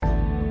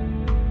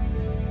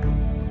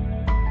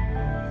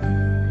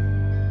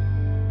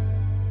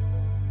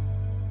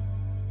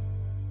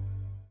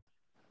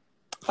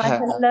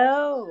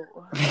Hello.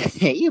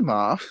 Hey,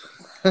 Mom.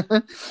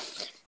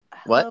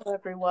 What? Hello,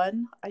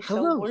 everyone. I shall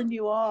Hello. warn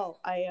you all.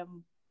 I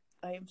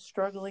am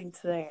struggling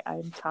today. I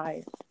am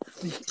tired.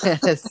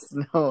 Yes.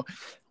 No,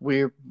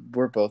 we're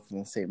both in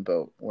the same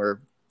boat.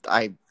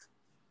 I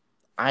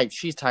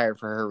she's tired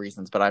for her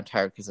reasons, but I'm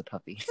tired because of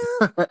puppy.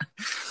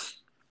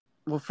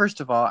 Well, first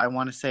of all, I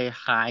want to say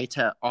hi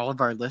to all of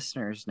our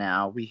listeners.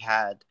 Now we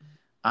had,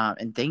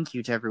 and thank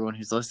you to everyone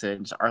who's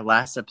listened. Our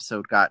last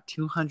episode got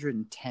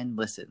 210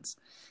 listens,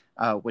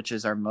 which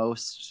is our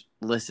most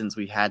listens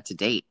we've had to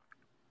date,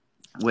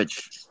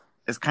 which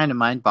is kind of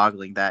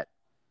mind-boggling that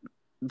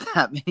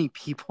many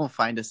people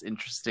find us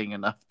interesting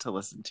enough to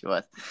listen to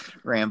us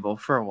ramble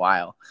for a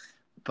while.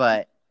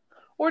 But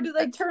Or do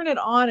they turn it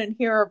on and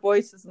hear our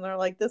voices and they're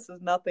like, this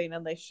is nothing,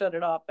 and they shut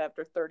it off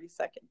after 30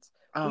 seconds?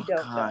 We don't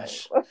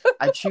gosh, know.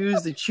 I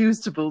choose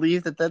to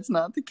believe that that's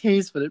not the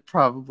case, but it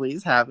probably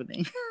is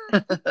happening.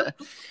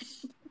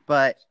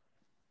 But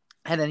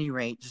at any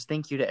rate, just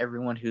thank you to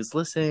everyone who's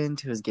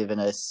listened, who has given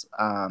us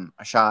a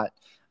shot.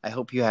 I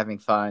hope you're having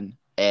fun.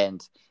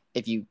 And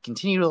if you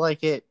continue to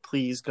like it,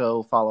 please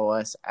go follow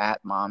us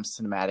at Mom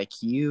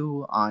Cinematic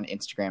U on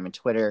Instagram and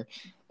Twitter,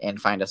 and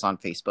find us on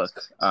Facebook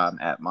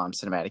at Mom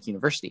Cinematic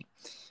University.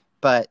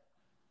 But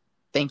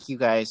thank you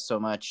guys so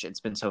much.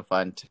 It's been so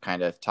fun to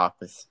kind of talk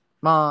with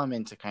Mom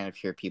and to kind of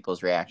hear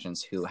people's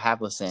reactions who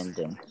have listened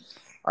and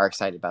are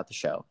excited about the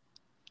show.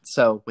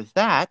 So with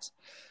that,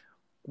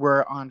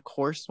 we're on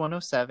course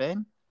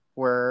 107.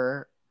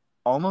 We're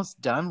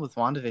almost done with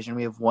WandaVision.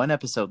 We have one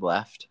episode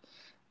left.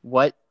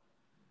 This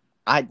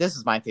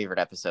is my favorite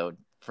episode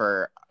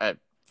for a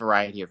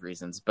variety of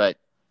reasons, but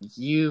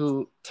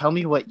you tell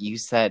me what you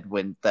said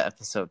when the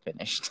episode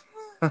finished.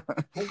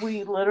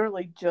 We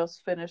literally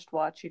just finished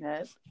watching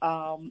it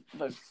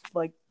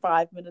like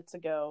 5 minutes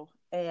ago,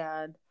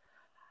 and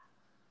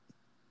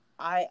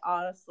I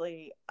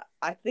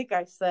think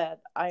I said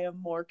I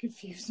am more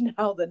confused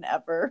now than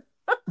ever.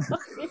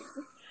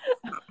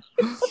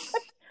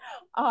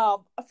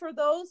 For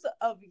those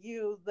of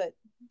you that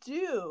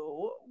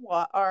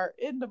are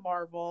into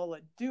Marvel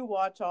and do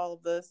watch all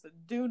of this and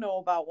do know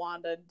about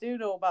Wanda and do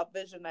know about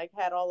Vision, I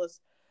had all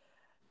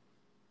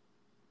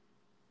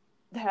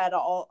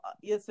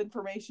this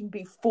information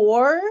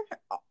before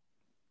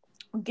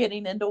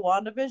getting into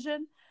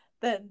WandaVision,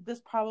 then this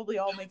probably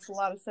all makes a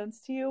lot of sense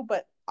to you,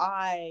 but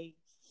it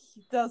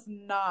does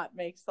not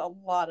make a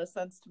lot of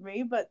sense to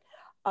me. But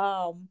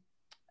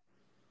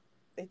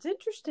it's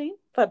interesting.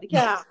 But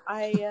yeah,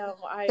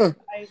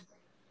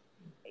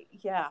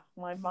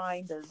 my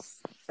mind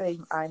is.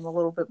 I'm a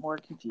little bit more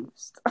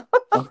confused.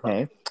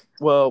 Okay.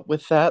 Well,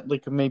 with that,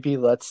 like maybe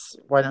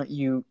why don't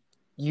you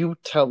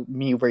tell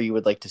me where you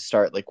would like to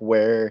start, like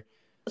where.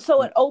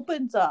 So it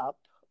opens up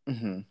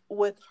Mm-hmm.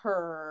 with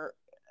her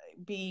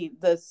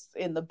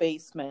in the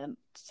basement,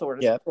 sort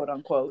of, Yep. quote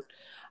unquote,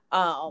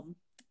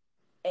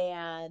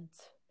 and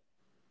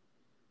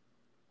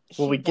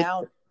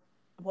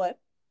what?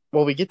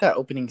 Well, we get that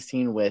opening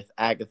scene with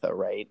Agatha,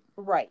 right?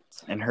 Right.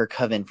 And her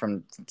coven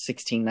from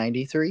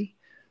 1693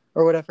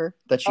 or whatever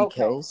that she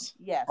kills.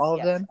 Yes. All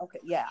of them. Okay.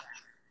 Yeah.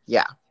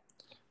 Yeah.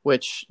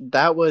 Which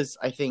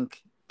I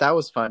think that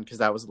was fun because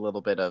that was a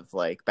little bit of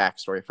like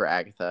backstory for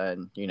Agatha,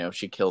 and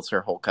she kills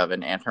her whole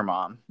coven and her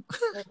mom.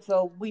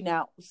 So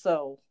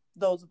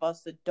those of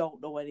us that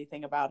don't know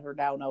anything about her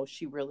now know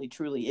she really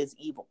truly is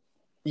evil.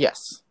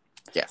 Yes.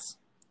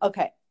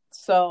 Okay.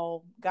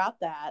 So got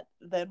that.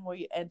 Then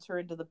we enter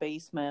into the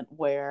basement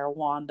where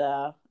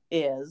Wanda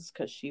is,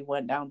 because she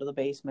went down to the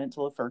basement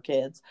to look for her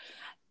kids,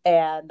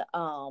 and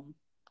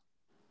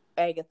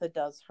Agatha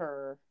does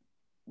her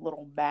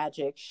little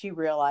magic. She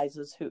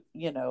realizes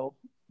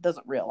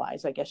doesn't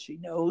realize, I guess she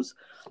knows.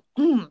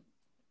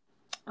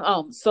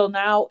 So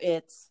now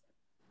it's,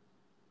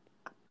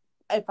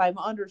 if I'm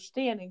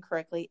understanding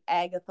correctly,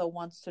 Agatha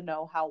wants to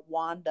know how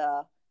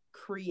Wanda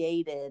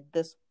created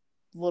this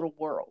little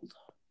world.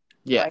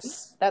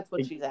 Yes. Right? That's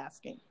what she's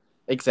asking.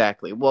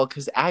 Exactly. Well,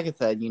 because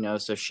Agatha,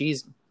 so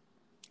she's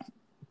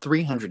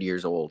 300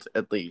 years old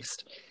at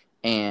least,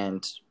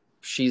 and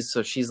she's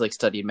like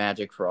studied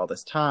magic for all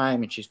this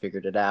time, and she's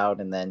figured it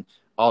out, and then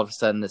all of a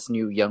sudden this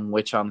new young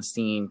witch on the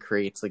scene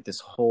creates like this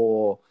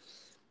whole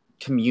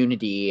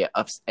community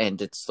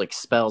and it's like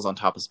spells on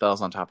top of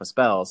spells on top of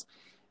spells,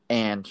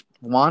 and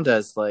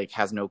Wanda's like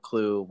has no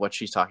clue what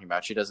she's talking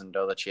about. She doesn't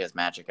know that she has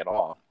magic at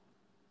all.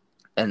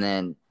 And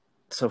then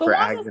for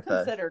Wanda's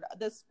Agatha, considered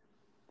this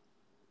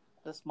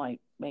might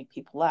make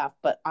people laugh,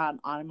 but I'm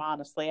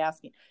honestly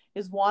asking,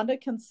 is Wanda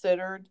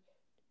considered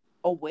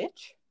a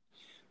witch?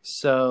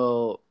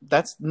 So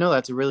that's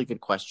a really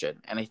good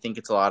question, and I think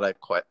it's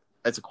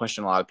a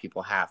question a lot of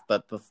people have.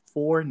 But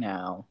before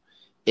now,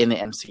 in the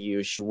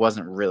MCU, she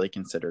wasn't really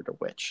considered a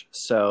witch.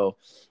 So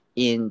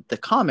in the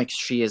comics,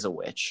 she is a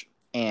witch,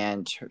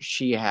 and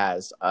she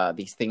has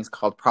these things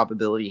called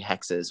probability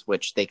hexes,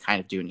 which they kind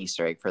of do an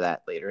Easter egg for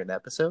that later in the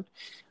episode.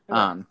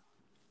 Right.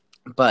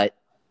 But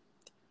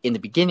in the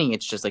beginning,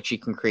 it's just like she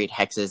can create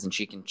hexes and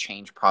she can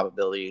change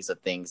probabilities of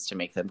things to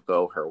make them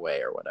go her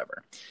way or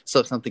whatever. So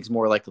if something's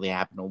more likely to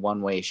happen in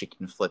one way, she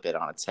can flip it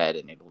on its head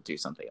and it will do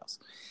something else,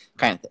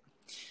 kind of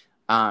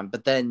thing.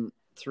 But then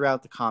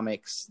throughout the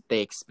comics,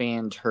 they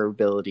expand her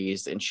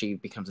abilities and she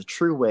becomes a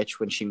true witch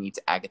when she meets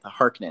Agatha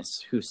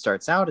Harkness, who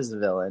starts out as a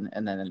villain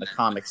and then in the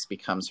comics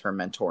becomes her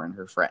mentor and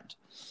her friend.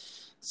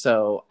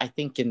 So I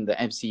think in the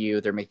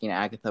MCU, they're making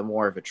Agatha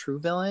more of a true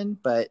villain,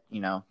 but,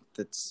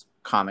 that's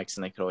comics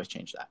and they could always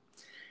change that.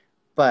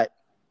 But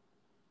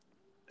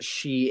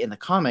she, in the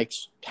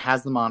comics,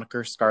 has the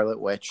moniker Scarlet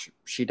Witch.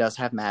 She does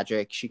have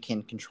magic. She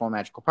can control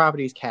magical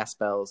properties, cast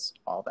spells,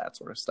 all that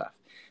sort of stuff.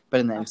 But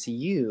in the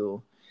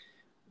MCU,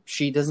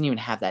 she doesn't even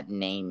have that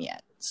name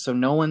yet. So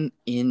no one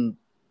in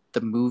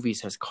the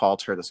movies has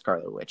called her the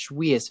Scarlet Witch.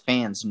 We as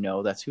fans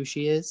know that's who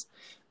she is.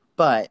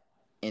 But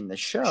in the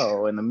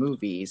show, in the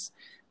movies,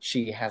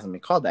 she hasn't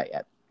been called that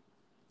yet.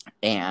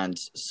 And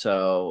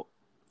so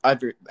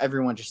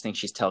everyone just thinks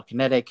she's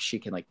telekinetic. She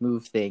can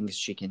move things.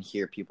 She can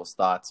hear people's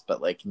thoughts,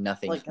 but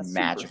nothing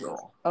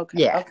magical. Okay.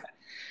 Yeah. Okay.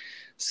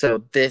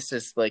 So this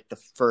is the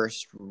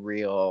first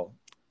real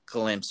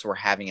glimpse we're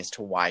having as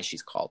to why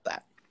she's called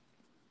that.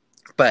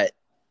 But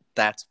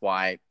that's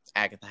why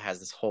Agatha has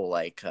this whole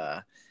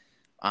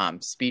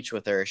speech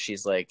with her.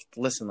 She's like,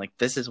 listen,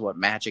 this is what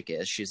magic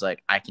is. She's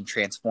like, I can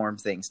transform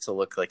things to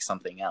look like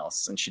something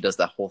else. And she does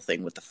that whole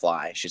thing with the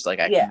fly. She's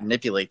like, I can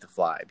manipulate the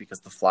fly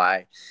because the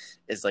fly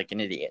is an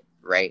idiot,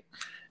 right?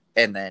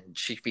 And then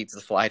she feeds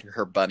the fly to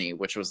her bunny,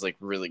 which was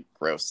really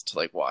gross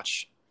to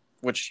watch.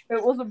 Which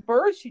it was a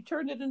bird. She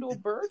turned it into a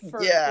bird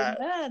first, and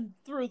then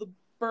threw the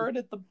bird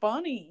at the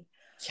bunny.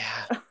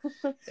 Yeah,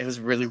 it was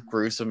really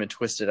gruesome and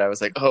twisted. I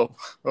was like, oh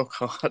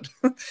God.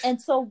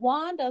 And so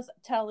Wanda's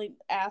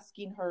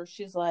asking her,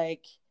 she's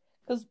like,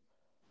 because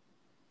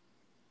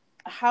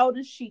how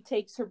does she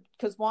takes her?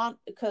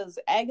 Because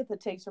Agatha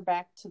takes her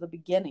back to the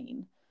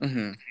beginning,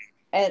 mm-hmm.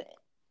 and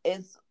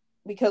it's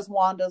because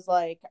Wanda's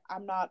like, I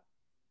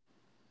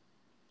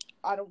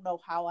don't know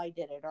how I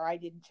did it, or I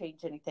didn't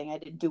change anything, I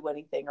didn't do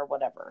anything, or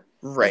whatever.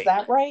 Right. Is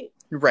that right?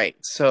 Right.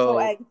 So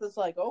Agatha's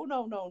like, oh,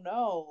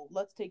 no,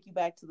 let's take you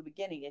back to the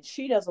beginning. And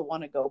she doesn't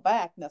want to go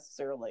back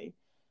necessarily.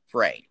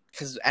 Right.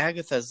 Because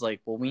Agatha's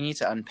like, well, we need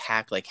to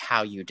unpack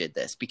how you did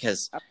this,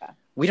 because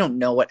we don't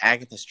know what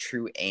Agatha's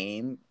true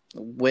aim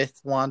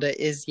with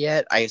Wanda is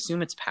yet. I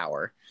assume it's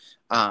power,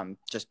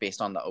 just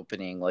based on the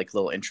opening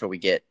little intro we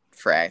get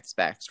for Agatha's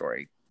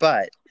backstory.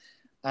 But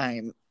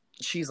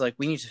she's like,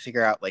 we need to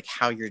figure out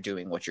how you're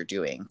doing what you're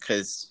doing,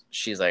 because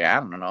she's like, I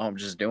don't know, I'm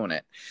just doing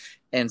it.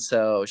 And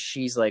so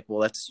she's like,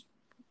 well, let's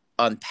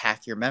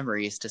unpack your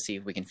memories to see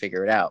if we can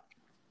figure it out.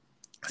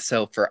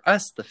 So for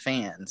us, the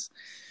fans,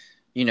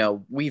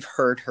 we've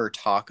heard her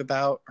talk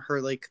about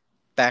her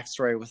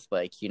backstory with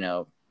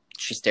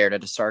she stared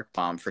at a Stark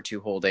bomb for 2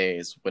 whole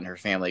days when her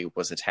family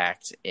was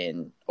attacked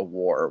in a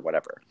war or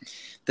whatever.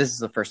 This is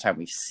the first time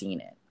we've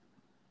seen it.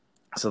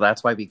 So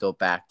that's why we go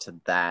back to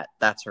that.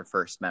 That's her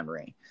first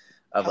memory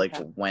of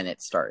when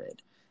it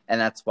started.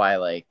 And that's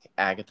why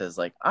Agatha's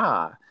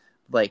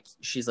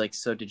she's like,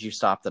 so did you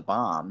stop the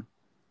bomb?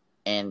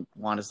 And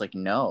Wanda's like,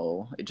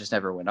 no, it just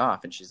never went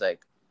off. And she's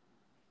like,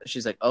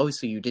 oh,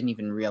 so you didn't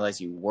even realize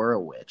you were a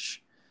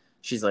witch?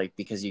 She's like,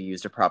 because you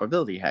used a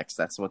probability hex.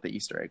 That's what the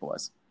Easter egg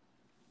was.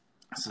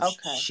 So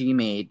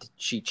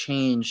she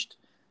changed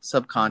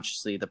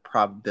subconsciously the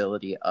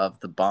probability of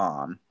the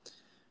bomb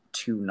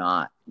to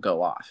not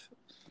go off.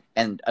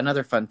 And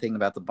another fun thing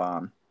about the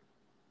bomb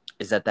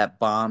is that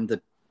bomb,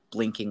 the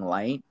blinking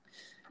light,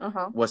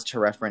 was to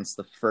reference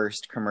the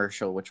first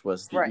commercial, which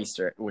was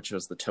the which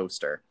was the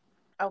toaster.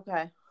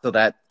 Okay. So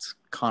that's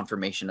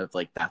confirmation of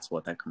that's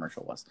what that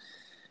commercial was.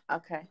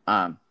 Okay.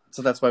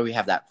 So that's why we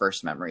have that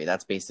first memory.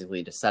 That's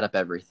basically to set up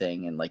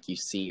everything, and you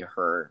see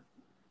her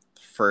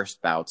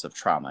first bouts of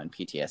trauma and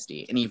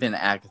PTSD. And even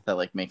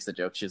Agatha makes the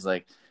joke. She's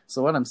like,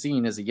 so what I'm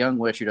seeing is a young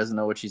witch who doesn't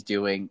know what she's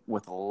doing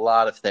with a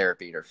lot of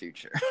therapy in her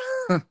future.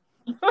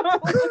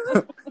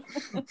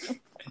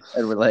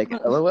 And we're like,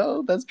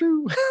 LOL, that's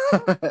true.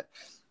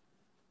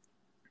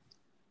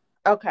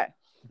 Okay.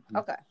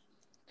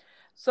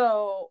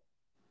 So,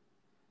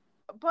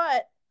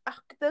 but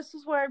this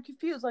is where I'm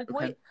confused.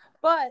 Wait,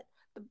 but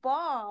the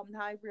bomb,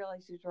 now I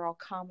realize these are all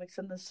comics,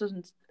 and this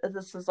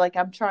is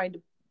I'm trying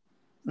to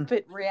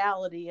fit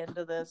reality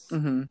into this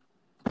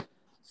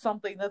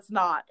something that's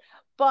not.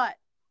 But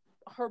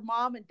her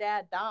mom and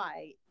dad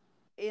die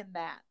in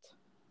that.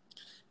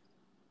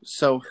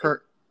 So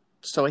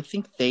I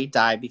think they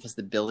die because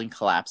the building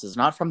collapses,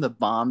 not from the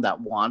bomb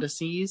that Wanda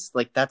sees.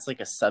 That's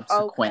a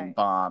subsequent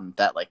bomb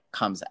that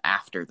comes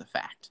after the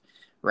fact,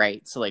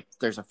 right? So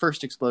there's a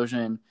first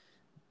explosion,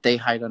 they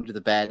hide under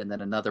the bed, and then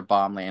another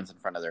bomb lands in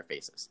front of their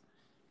faces.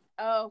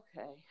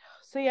 Okay.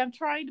 See, I'm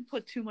trying to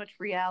put too much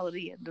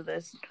reality into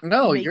this.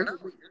 No,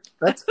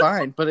 that's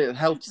fine, but it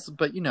helps.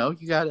 But you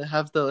gotta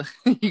have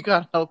you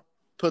gotta help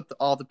put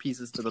all the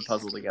pieces to the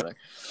puzzle together.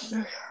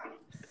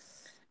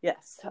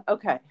 Yes.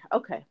 Okay.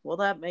 Well,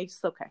 that makes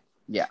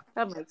Yeah,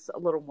 that makes a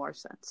little more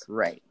sense.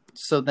 Right.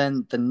 So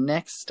then the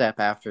next step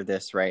after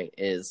this, right,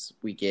 is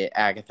we get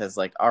Agatha's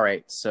like, all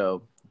right,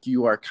 so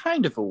you are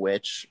kind of a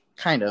witch,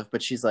 kind of,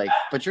 but she's like,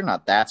 but you're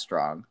not that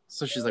strong.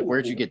 So she's like,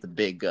 where'd you get the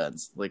big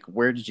guns? Like,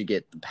 where did you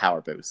get the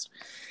power boost?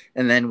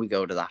 And then we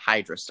go to the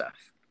Hydra stuff.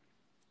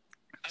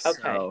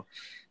 Okay. So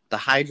the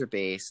Hydra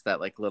base, that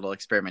like little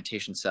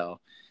experimentation cell,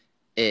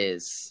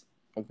 is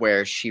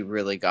where she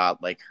really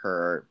got like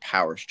her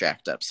powers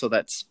jacked up. So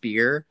that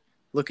spear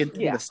looking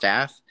thing, the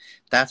staff,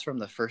 that's from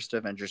the first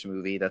Avengers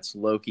movie. That's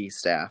Loki's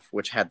staff,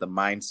 which had the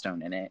Mind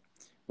Stone in it,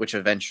 which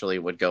eventually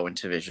would go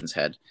into Vision's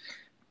head.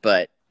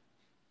 But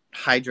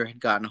Hydra had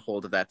gotten a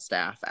hold of that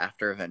staff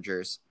after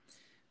Avengers.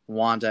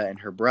 Wanda and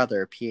her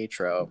brother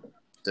Pietro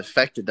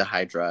defected to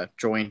Hydra,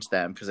 joined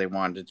them because they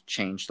wanted to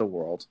change the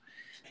world,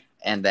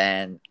 and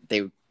then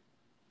they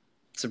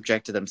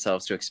subjected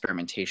themselves to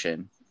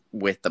experimentation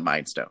with the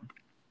Mind Stone.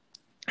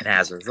 And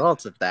as a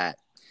result of that,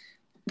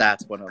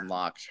 that's what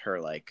unlocked her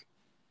like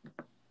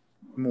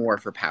more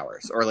of her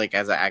powers, or like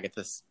as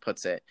Agatha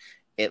puts it,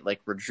 it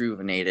like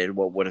rejuvenated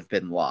what would have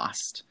been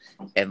lost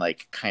and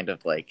like kind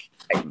of like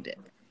heightened it.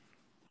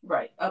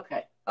 Right.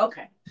 Okay.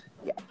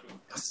 Yeah.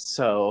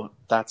 So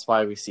that's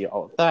why we see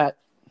all of that.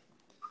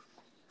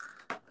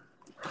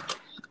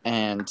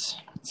 And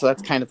so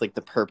that's kind of like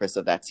the purpose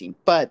of that scene.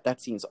 But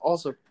that scene's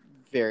also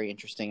very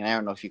interesting, and I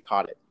don't know if you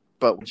caught it,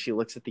 but when she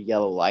looks at the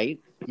yellow light,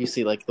 you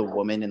see like the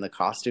woman in the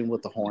costume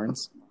with the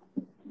horns.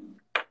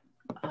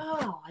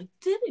 Oh, I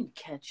didn't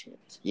catch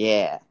it.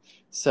 Yeah.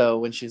 So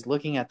when she's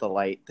looking at the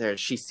light there,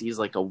 she sees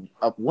like a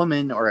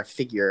woman or a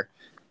figure,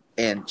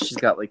 and she's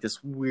got like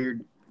this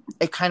weird,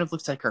 it kind of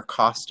looks like her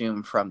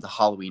costume from the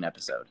Halloween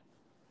episode.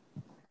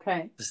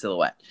 Okay. The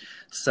silhouette.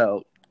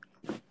 So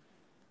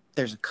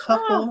there's a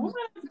couple. Oh, I'm gonna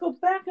have to go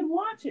back and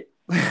watch it.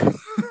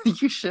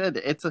 You should.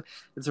 It's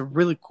a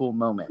really cool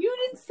moment. You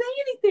didn't say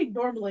anything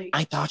normally.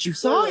 I thought you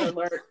saw it.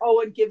 Alert. Oh,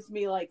 it gives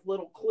me like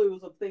little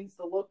clues of things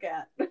to look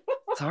at.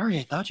 Sorry,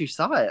 I thought you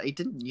saw it. I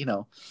didn't,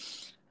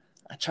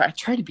 I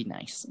try to be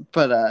nice,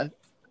 but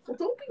well,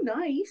 don't be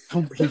nice.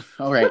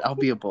 All right, I'll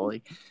be a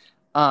bully.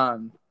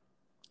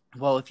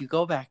 Well, if you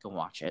go back and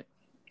watch it,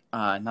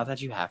 not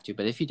that you have to,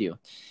 but if you do,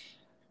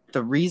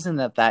 the reason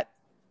that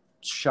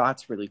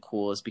shot's really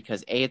cool is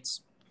because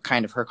it's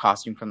kind of her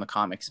costume from the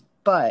comics,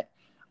 but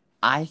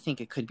I think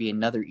it could be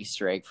another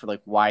Easter egg for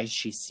like why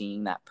she's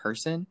seeing that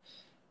person,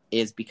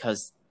 is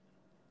because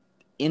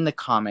in the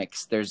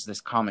comics there's this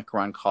comic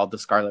run called The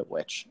Scarlet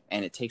Witch,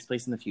 and it takes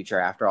place in the future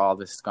after all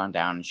this has gone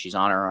down and she's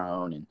on her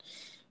own,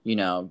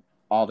 and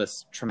all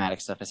this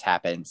traumatic stuff has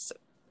happened.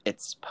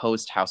 It's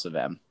post House of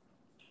M,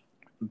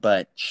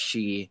 but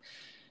she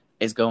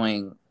is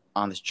going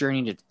on this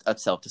journey of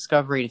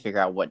self-discovery to figure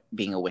out what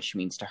being a witch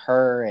means to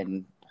her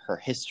and her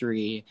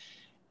history,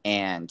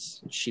 and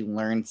she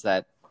learns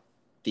that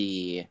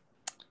the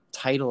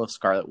title of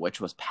Scarlet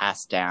Witch was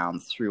passed down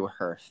through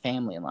her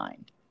family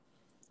line.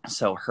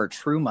 So her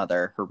true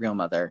mother, her real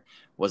mother,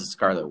 was a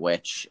Scarlet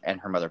Witch, and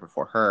her mother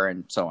before her,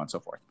 and so on and so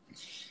forth.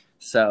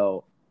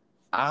 So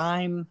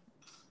I'm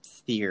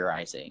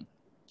theorizing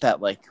that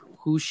like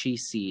who she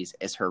sees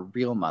is her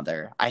real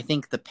mother. I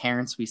think the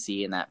parents we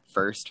see in that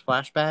first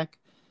flashback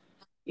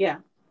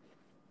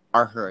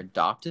are her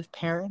adoptive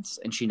parents,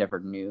 and she never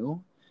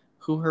knew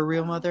who her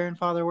real mother and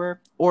father were,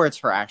 or it's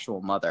her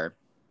actual mother,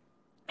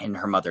 and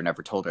her mother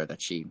never told her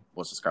that she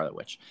was a Scarlet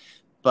Witch.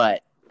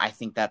 But I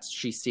think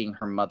she's seeing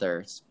her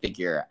mother's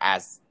figure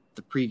as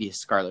the previous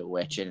Scarlet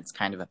Witch, and it's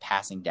kind of a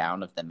passing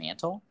down of the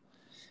mantle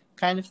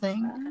kind of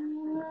thing,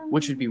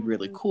 which would be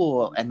really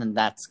cool. And then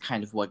that's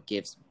kind of what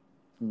gives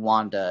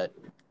Wanda,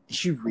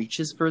 she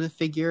reaches for the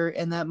figure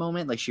in that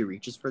moment, like she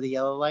reaches for the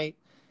yellow light.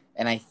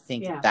 And I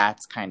think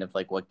that's kind of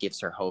like what gives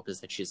her hope, is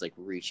that she's like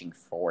reaching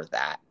for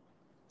that,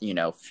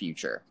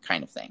 future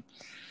kind of thing.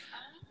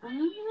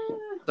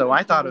 So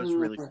I thought it was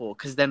really cool,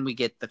 because then we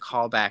get the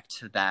callback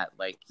to that,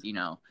 like,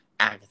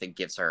 Agatha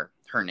gives her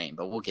name,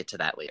 but we'll get to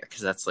that later,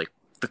 because that's like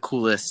the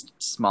coolest,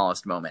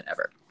 smallest moment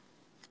ever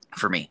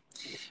for me.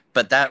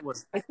 But that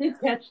was, I did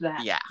catch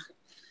that. Yeah.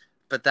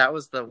 But that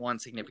was the one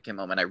significant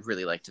moment I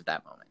really liked at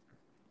that moment.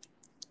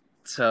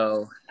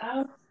 So.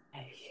 Okay.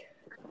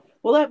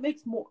 Well, that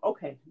makes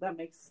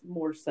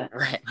more sense.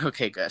 Right.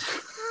 Okay, good.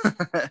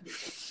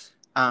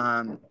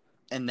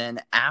 And then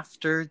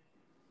after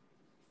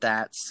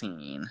that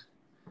scene,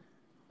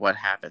 what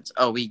happens?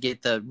 Oh, we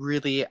get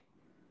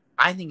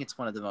I think it's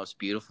one of the most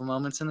beautiful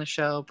moments in the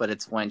show, but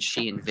it's when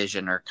she and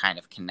Vision are kind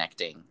of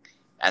connecting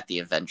at the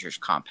Avengers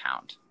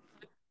compound.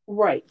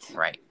 Right.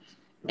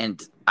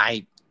 And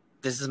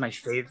this is my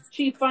favorite.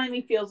 She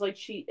finally feels like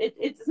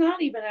it's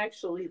not even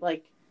actually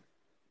like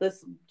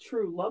this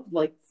true love,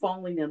 like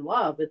falling in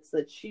love. It's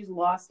that she's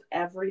lost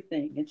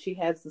everything, and she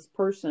has this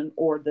person,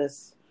 or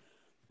this,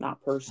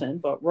 not person,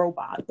 but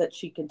robot that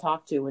she can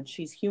talk to, and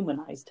she's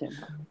humanized him.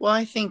 Well,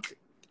 I think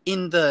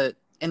in the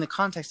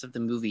context of the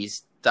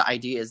movies, the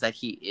idea is that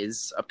he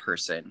is a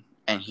person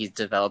and he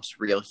develops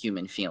real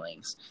human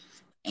feelings,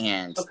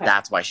 and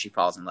that's why she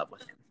falls in love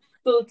with him.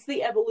 So it's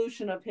the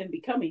evolution of him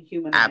becoming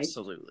humanized.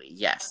 Absolutely,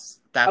 yes.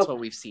 That's what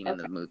we've seen in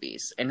the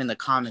movies. And in the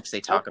comics,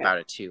 they talk about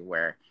it too,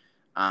 where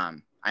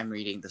I'm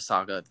reading the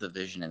Saga of the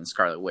Vision and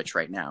Scarlet Witch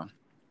right now.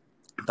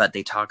 But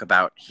they talk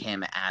about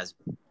him as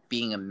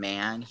being a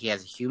man. He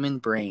has a human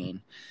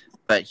brain,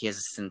 but he has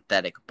a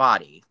synthetic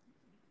body.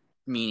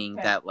 Meaning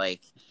that,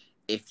 like,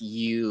 if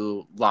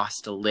you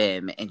lost a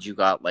limb and you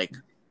got, like,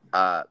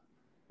 a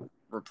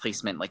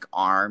replacement, like,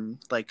 arm,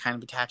 like, kind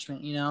of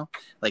attachment, you know?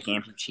 Like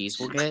amputees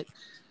will get.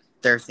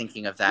 They're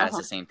thinking of that as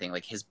the same thing.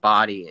 Like, his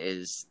body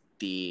is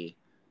the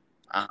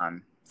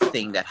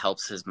thing that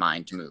helps his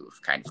mind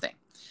move, kind of thing.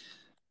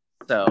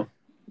 So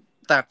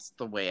that's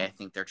the way I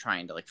think they're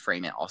trying to, like,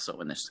 frame it also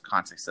in this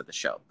context of the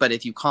show. But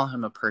if you call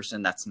him a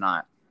person, that's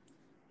not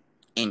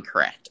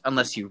incorrect,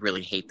 unless you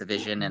really hate the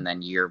Vision, and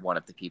then you're one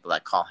of the people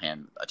that call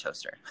him a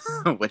toaster,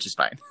 which is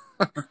fine.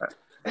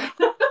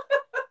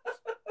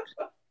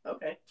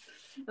 Okay.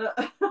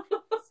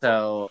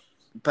 So,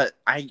 but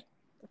I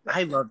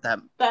love that.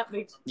 That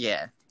makes...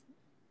 Yeah.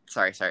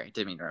 Sorry. Didn't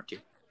mean to interrupt you.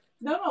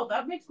 No,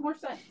 that makes more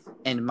sense.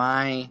 And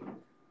my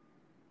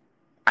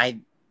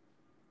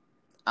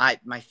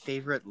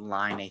favorite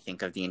line, I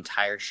think, of the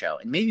entire show,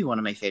 and maybe one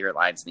of my favorite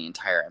lines in the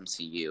entire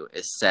MCU,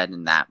 is said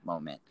in that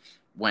moment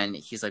when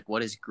he's like,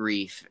 "What is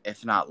grief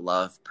if not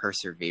love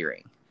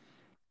persevering?"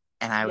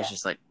 And I was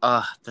just like,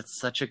 "Oh, that's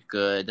such a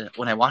good."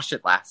 When I watched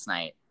it last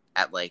night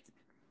at, like,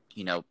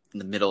 you know, in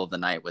the middle of the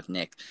night with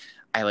Nick,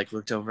 I, like,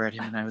 looked over at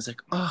him and I was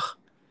like, "Oh,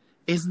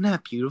 isn't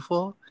that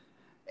beautiful?"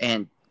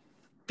 And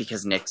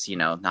because Nick's, you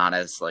know, not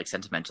as, like,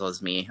 sentimental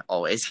as me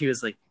always, he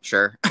was like,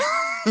 "Sure."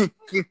 he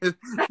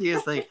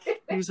was like,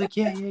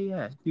 yeah.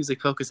 He was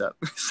like, "Focus up."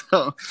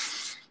 So,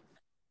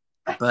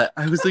 but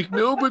I was like,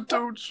 "No, but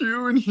don't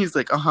you?" And he's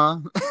like,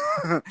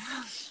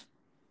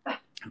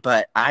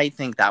 But I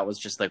think that was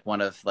just, like,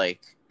 one of,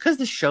 like, because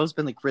the show's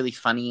been, like, really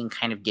funny and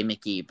kind of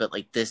gimmicky, but,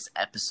 like, this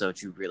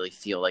episode, you really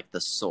feel like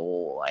the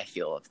soul, I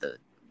feel, of the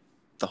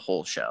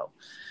whole show.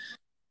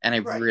 And I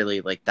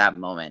really, like, that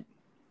moment,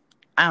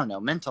 I don't know,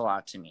 meant a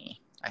lot to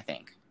me, I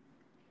think.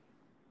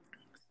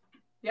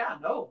 Yeah,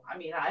 no, I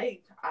mean,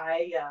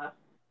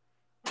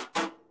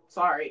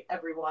 sorry,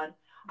 everyone.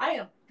 I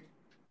am,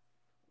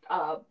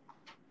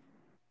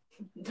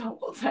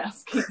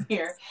 multitasking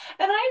here.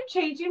 And I'm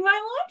changing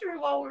my laundry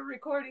while we're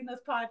recording this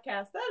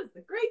podcast. That is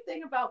the great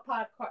thing about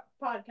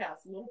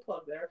podcasts. A little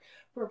plug there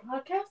for a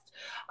podcast.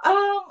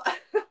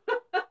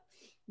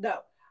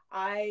 No,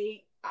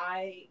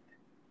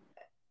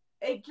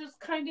 it just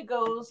kind of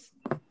goes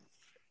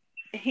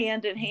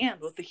hand in hand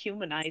with the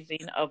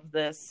humanizing of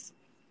this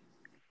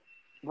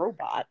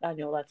robot. I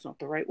know that's not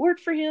the right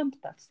word for him, but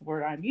that's the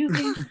word I'm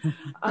using.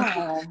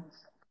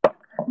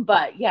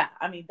 But yeah,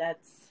 I mean,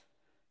 that's,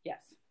 yes.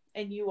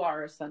 And you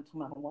are a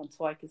sentimental one,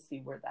 so I could see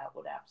where that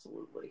would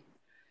absolutely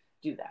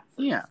do that.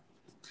 Yeah.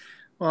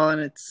 Well,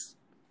 and it's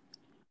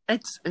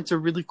a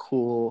really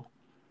cool.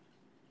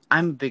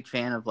 I'm a big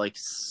fan of, like,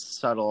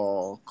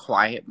 subtle,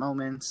 quiet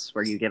moments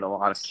where you get a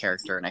lot of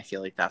character, and I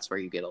feel like that's where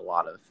you get a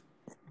lot of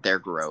their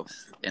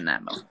growth in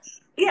that moment.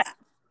 Yeah.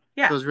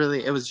 Yeah. So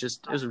it was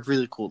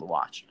really cool to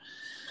watch.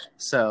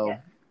 So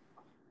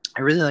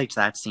I really liked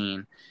that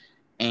scene.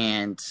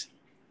 And,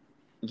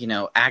 you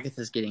know,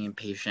 Agatha's getting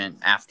impatient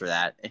after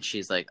that, and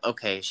she's like,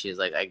 "Okay," she's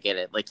like, "I get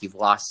it. Like, you've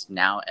lost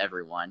now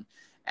everyone."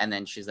 And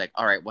then she's like,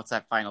 "All right, what's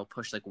that final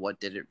push? Like, what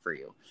did it for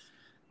you?"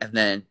 And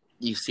then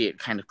you see it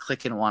kind of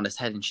click in Wanda's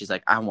head, and she's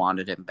like, "I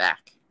wanted him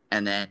back."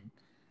 And then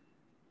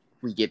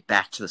we get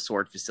back to the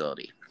sword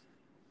facility.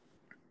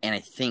 And I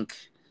think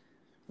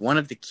one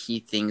of the key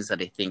things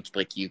that I think,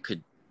 like, you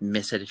could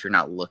miss it if you're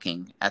not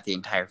looking at the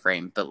entire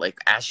frame, but, like,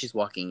 as she's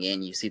walking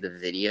in, you see the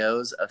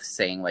videos of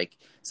saying, like,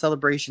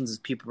 celebrations as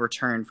people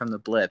return from the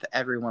blip,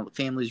 everyone,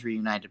 families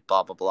reunited,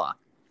 blah blah blah,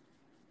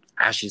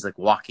 as she's, like,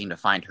 walking to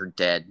find her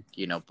dead,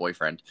 you know,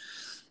 boyfriend.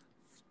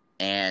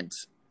 And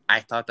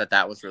I thought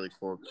that was really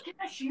cool.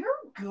 Gosh, you're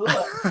good.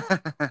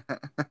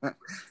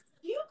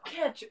 You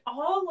catch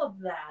all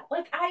of that.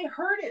 Like, I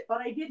heard it,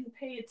 but I didn't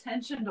pay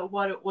attention to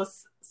what it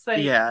was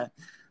saying. Yeah.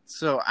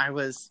 So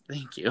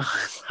thank you.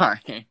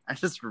 Sorry. I'm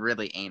just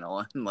really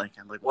anal, and, like,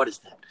 I'm like, what is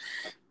that?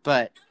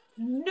 But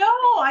no,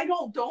 I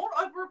don't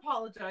ever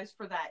apologize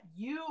for that.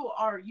 You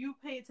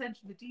pay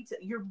attention to detail.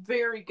 You're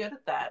very good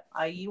at that.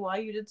 I.e. why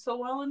you did so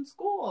well in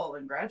school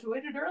and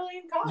graduated early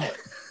in college.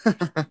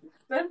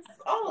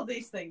 All of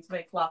these things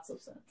make lots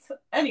of sense.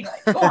 Anyway,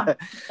 go on.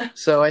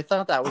 So I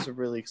thought that was a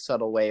really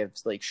subtle way of,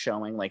 like,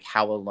 showing, like,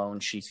 how alone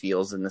she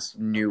feels in this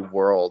new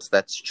world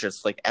that's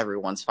just, like,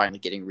 everyone's finally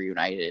getting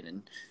reunited,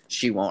 and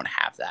she won't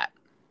have that.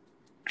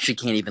 She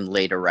can't even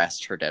lay to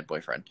rest her dead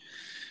boyfriend.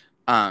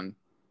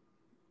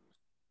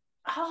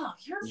 Oh,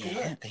 you're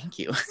good. Thank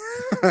you.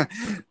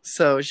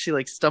 So she,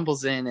 like,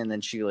 stumbles in, and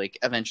then she, like,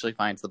 eventually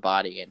finds the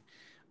body,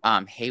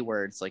 and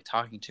Hayward's, like,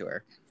 talking to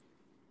her.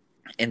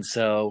 And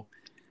so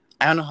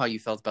I don't know how you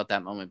felt about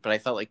that moment, but I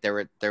felt like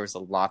there was a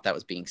lot that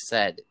was being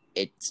said,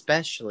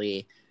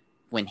 especially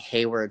when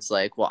Hayward's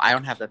like, "Well, I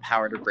don't have the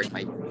power to bring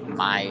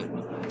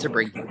to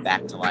bring you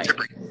back to life."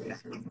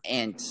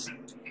 And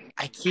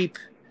I keep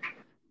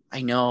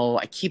I know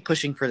I keep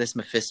pushing for this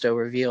Mephisto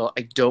reveal.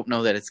 I don't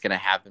know that it's going to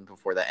happen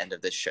before the end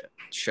of this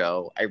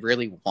show. I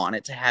really want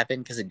it to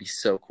happen because it'd be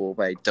so cool,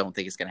 but I don't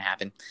think it's going to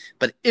happen.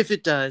 But if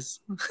it does,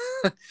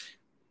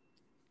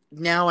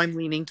 now I'm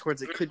leaning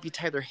towards it could be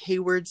Tyler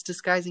Hayward's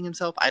disguising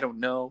himself. I don't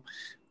know.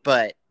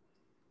 But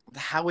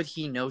how would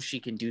he know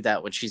she can do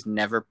that when she's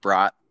never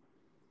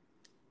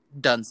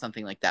done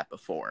something like that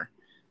before?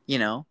 You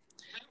know?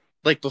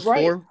 Like, before,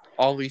 right,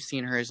 all we've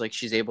seen her is, like,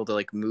 she's able to,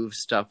 like, move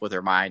stuff with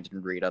her mind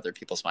and read other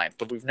people's minds.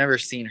 But we've never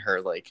seen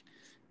her, like,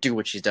 do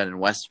what she's done in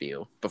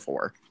Westview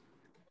before.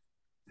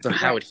 So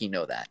how would he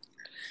know that?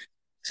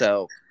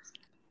 So,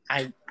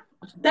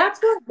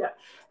 That's where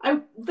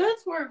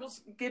I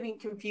was getting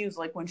confused.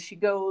 Like, when she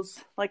goes,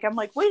 like, I'm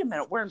like, wait a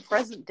minute, we're in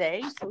present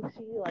day? So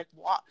she, like,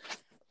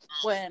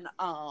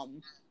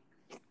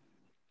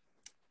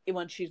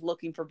 when she's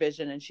looking for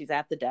Vision and she's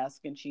at the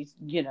desk and she's,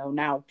 you know,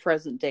 now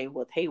present day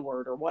with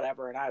Hayward or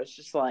whatever. And I was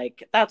just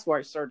like, that's where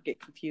I started to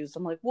get confused.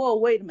 I'm like, whoa,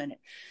 wait a minute.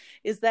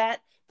 Is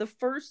that the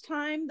first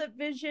time that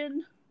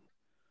Vision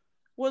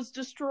was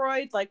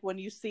destroyed? Like, when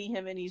you see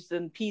him and he's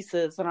in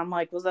pieces, and I'm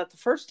like, was that the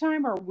first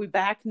time or are we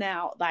back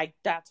now? Like,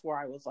 that's where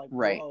I was like,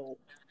 right, whoa,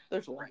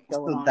 there's a lot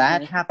going on. So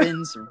that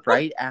happens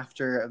right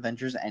after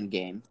Avengers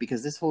Endgame,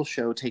 because this whole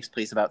show takes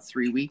place about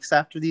 3 weeks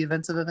after the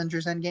events of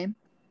Avengers Endgame.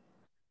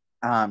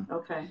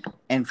 Okay.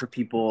 And for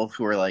people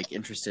who are, like,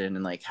 interested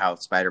in, like, how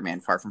Spider-Man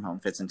Far From Home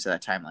fits into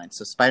that timeline.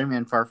 So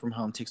Spider-Man Far From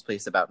Home takes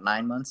place about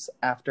 9 months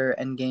after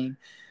Endgame.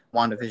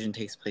 WandaVision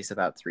takes place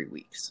about 3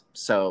 weeks.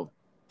 So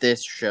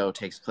this show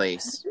takes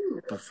place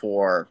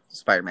before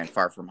Spider-Man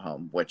Far From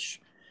Home, which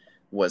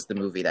was the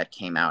movie that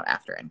came out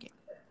after Endgame.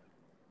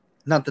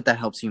 Not that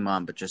helps you,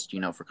 Mom, but just,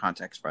 you know, for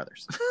context for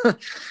others.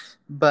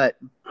 But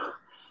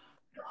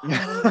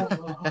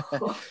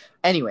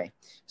anyway,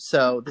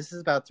 so this is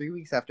about 3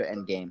 weeks after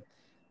Endgame.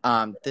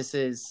 This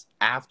is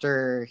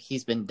after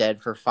he's been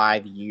dead for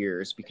 5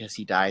 years because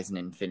he dies in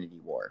Infinity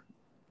War.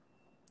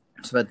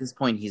 So at this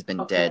point, he's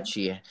been dead.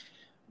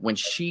 When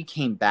she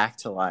came back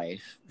to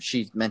life,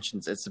 she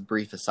mentions, it's a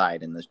brief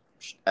aside in the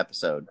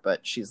episode,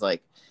 but she's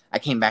like, I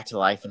came back to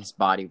life and his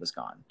body was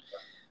gone.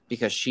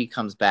 Because she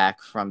comes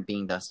back from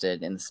being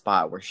dusted in the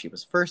spot where she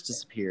was first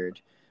disappeared,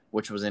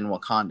 which was in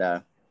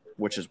Wakanda,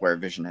 which is where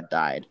Vision had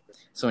died.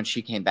 So when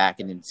she came back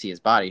and didn't see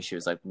his body, she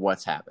was like,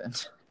 what's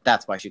happened?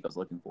 That's why she goes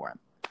looking for him.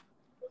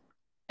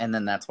 And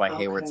then that's why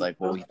Hayward's like,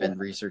 well, we've been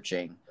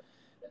researching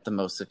the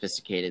most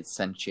sophisticated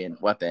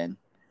sentient weapon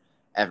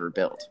ever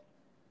built.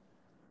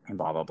 And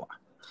blah, blah, blah.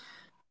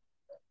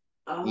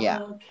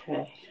 Yeah.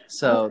 Okay.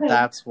 So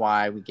that's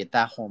why we get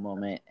that whole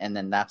moment. And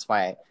then that's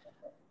why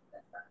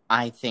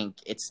I think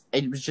it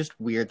was just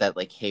weird that,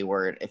 like,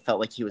 Hayward, it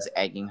felt like he was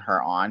egging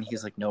her on. He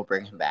was like, no,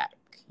 bring him back.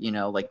 You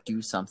know, like,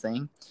 do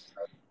something.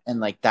 And,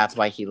 like, that's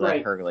why he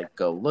let her, like,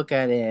 go look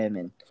at him.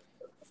 And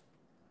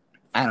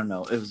I don't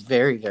know. It was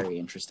very, very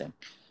interesting.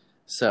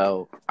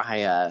 So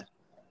I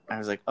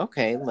was like,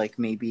 okay, like,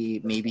 maybe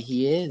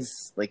he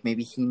is. Like,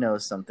 maybe he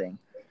knows something.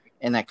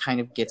 And that kind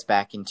of gets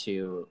back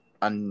into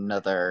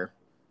another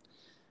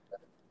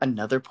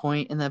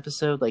point in the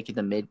episode, like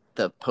in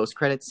the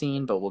post-credit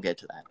scene, but we'll get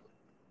to that.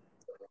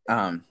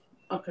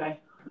 Okay.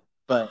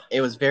 But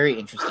it was very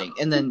interesting.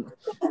 And then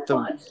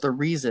the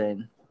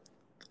reason,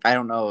 I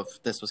don't know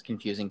if this was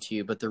confusing to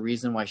you, but the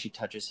reason why she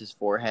touches his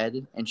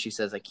forehead and she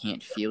says, I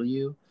can't feel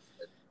you,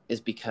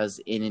 is because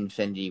in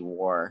Infinity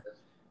War,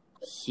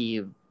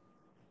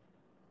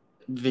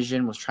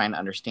 Vision was trying to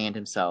understand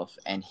himself,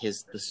 and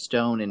the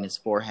stone in his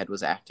forehead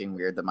was acting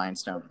weird, the Mind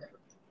Stone.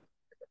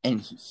 And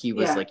he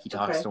was like, he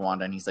talks to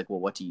Wanda, and he's like, well,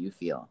 what do you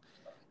feel?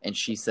 And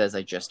she says,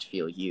 I just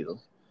feel you.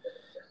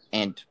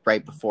 And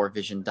right before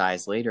Vision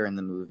dies later in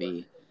the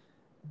movie,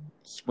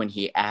 when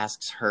he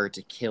asks her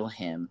to kill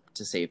him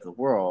to save the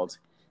world,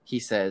 he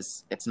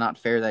says, it's not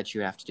fair that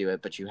you have to do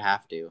it, but you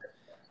have to.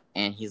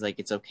 And he's like,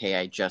 it's okay,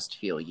 I just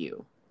feel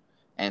you.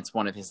 And it's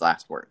one of his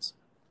last words.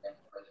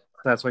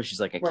 So that's why she's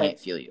like, I can't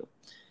feel you.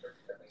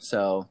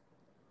 So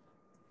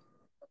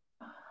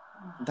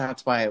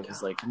that's why it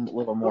was, like, a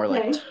little more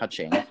like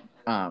touching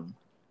of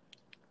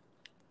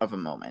a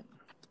moment.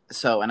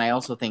 So, and I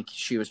also think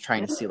she was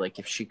trying to see, like,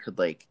 if she could,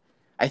 like,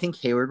 I think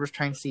Hayward was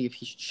trying to see if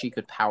she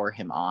could power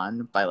him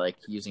on by, like,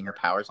 using her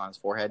powers on his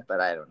forehead,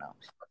 but I don't know.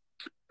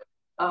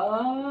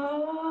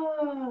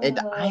 Oh. And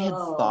I had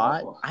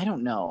thought, I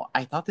don't know,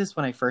 I thought this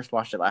when I first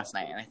watched it last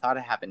night, and I thought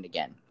it happened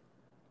again.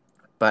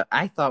 But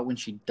I thought when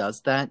she does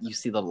that, you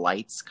see the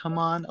lights come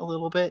on a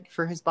little bit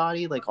for his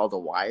body, like all the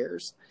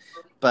wires.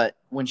 But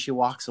when she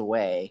walks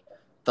away,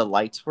 the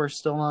lights were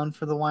still on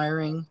for the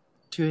wiring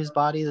to his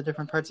body, the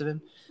different parts of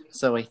him.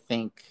 So I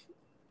think,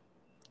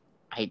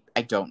 I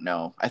don't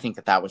know. I think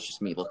that was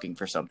just me looking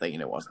for something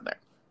and it wasn't there.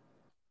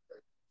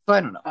 So I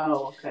don't know.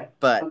 Oh, okay.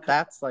 But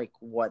that's, like,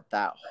 what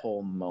that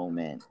whole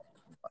moment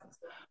was.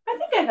 I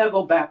think I gotta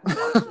go back and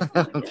watch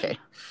it. Okay.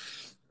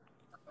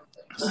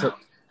 So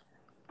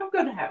I'm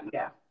gonna have,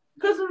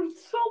 because there's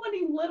so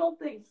many little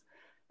things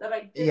that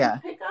I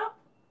didn't pick up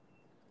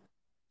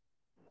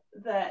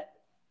that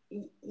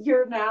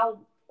you're now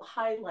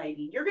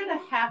highlighting. You're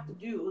gonna have to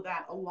do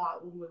that a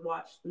lot when we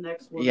watch the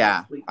next one Yeah,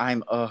 next week.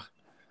 I'm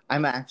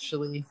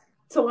actually.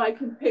 So I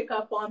can pick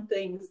up on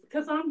things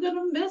because I'm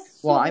gonna miss.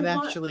 Well, I'm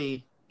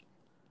actually,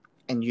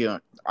 and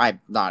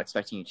I'm not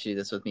expecting you to do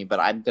this with me, but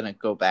I'm gonna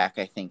go back.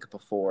 I think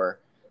before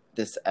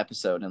this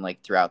episode and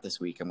like throughout this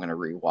week, I'm gonna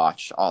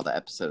rewatch all the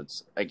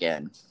episodes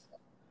again,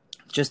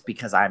 just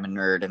because I'm a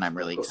nerd and I'm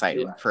really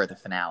excited for the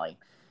finale.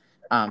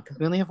 Because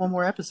we only have one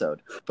more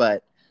episode,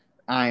 but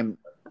I'm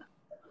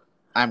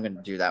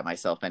gonna do that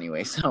myself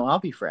anyway, so I'll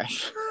be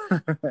fresh.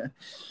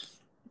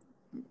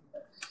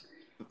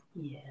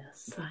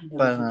 Yes, I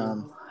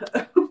know.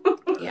 But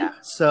yeah.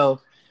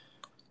 So,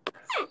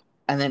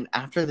 and then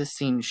after this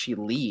scene, she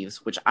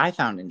leaves, which I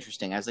found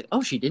interesting. I was like,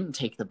 oh, she didn't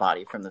take the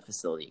body from the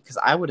facility, because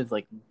I would have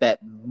like bet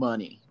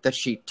money that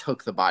she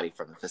took the body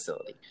from the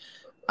facility.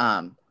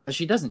 But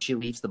she doesn't. She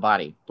leaves the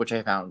body, which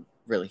I found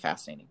really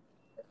fascinating.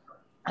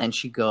 And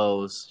she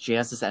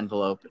has this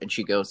envelope, and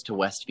she goes to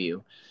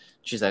Westview.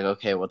 She's like,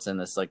 okay, what's in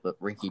this like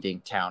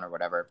rinky-dink town or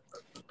whatever?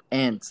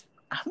 And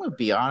I'm gonna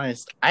be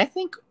honest, I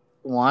think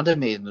Wanda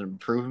made an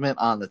improvement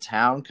on the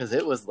town, because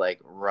it was like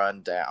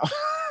run down.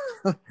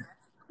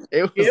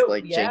 It was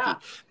like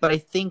janky. But I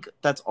think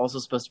that's also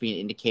supposed to be an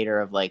indicator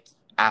of like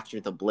after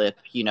the blip,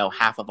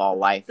 half of all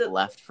life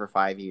left for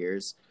 5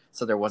 years.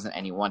 So there wasn't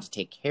anyone to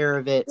take care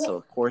of it. So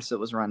of course it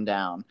was run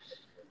down.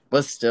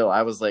 But still,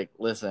 I was like,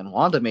 listen,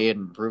 Wanda made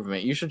an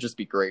improvement. You should just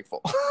be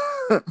grateful.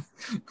 But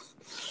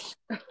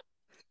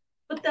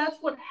that's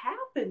what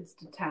happens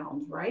to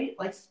towns, right?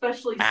 Like,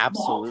 especially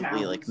small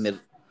towns. Like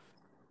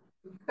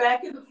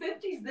back in the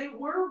 50s, they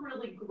were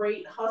really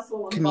great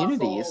hustle and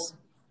communities. Bustle,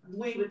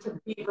 leave it to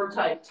beaver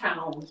type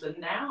towns, and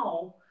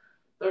now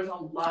there's a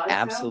lot of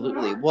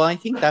absolutely. Well, I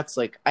think that's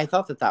like, I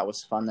thought that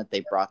was fun that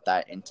they brought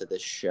that into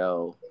this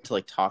show to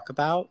like talk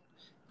about,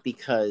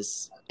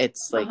 because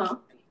it's like,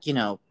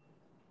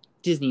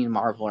 Disney and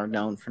Marvel are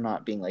known for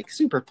not being like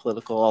super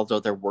political, although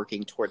they're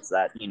working towards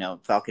that.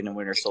 Falcon and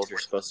Winter Soldier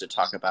is supposed to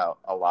talk about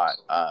a lot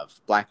of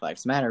Black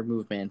Lives Matter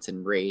movements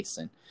and race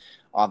and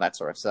all that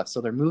sort of stuff.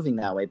 So they're moving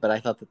that way. But I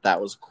thought that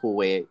was a cool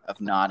way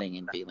of nodding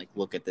and being like,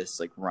 look at this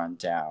like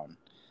rundown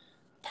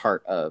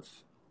part of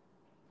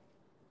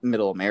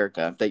Middle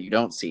America that you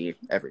don't see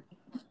every.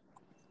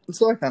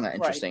 So I found that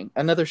interesting.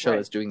 Right. Another show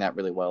that's doing that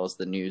really well is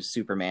the new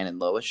Superman and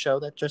Lois show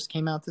that just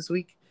came out this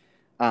week.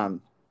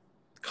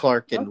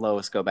 Clark and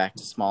Lois go back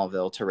to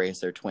Smallville to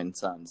raise their twin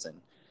sons, and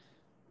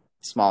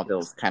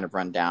Smallville's kind of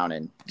run down,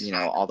 and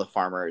all the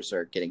farmers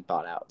are getting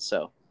bought out.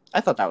 So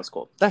I thought that was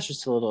cool. That's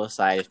just a little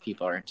aside if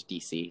people are into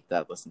DC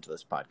that listen to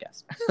this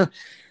podcast.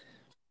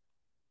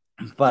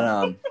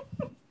 But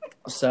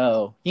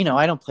so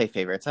I don't play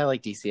favorites. I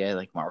like DC. I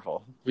like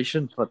Marvel. We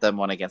shouldn't put them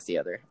one against the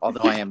other.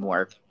 Although I am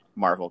more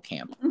Marvel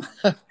camp.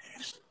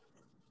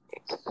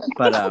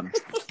 But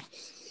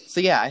so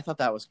yeah, I thought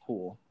that was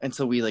cool. And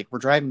so we're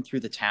driving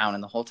through the town,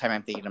 and the whole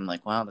time I'm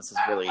like, wow, this is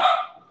really.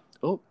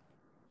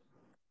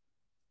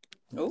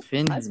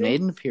 Finn has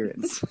made an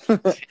appearance.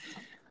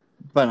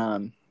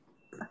 But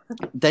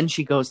then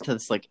she goes to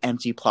this like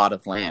empty plot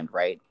of land,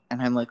 right?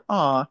 And I'm like,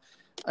 aw.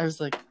 I was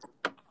like,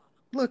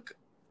 look.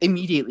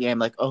 Immediately, I'm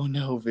like, oh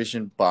no,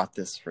 Vision bought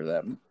this for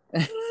them.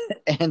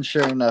 And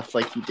sure enough,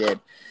 like he did.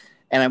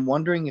 And I'm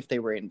wondering if they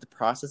were in the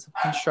process of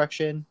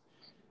construction,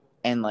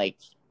 and like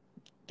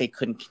they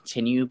couldn't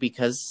continue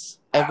because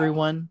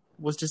everyone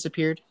was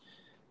disappeared.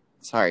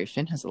 Sorry,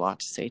 Finn has a lot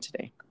to say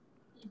today.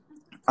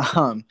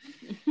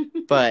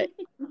 But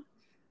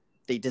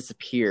they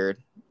disappeared,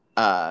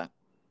 and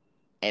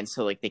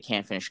so like they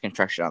can't finish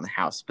construction on the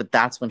house. But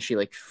that's when she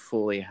like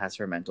fully has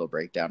her mental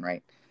breakdown,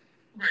 right?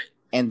 Right.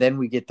 And then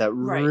we get that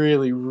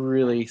really,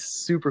 really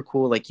super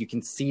cool, like you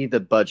can see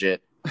the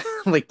budget,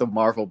 like the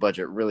Marvel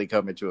budget really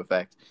come into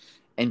effect.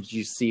 And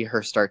you see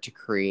her start to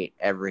create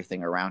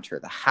everything around her,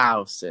 the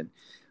house, and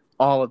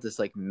all of this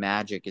like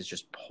magic is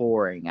just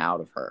pouring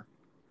out of her.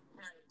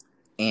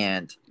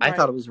 And I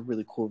thought it was a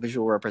really cool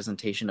visual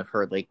representation of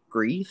her like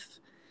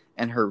grief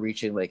and her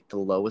reaching like the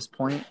lowest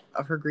point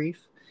of her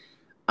grief.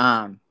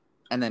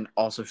 And then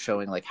also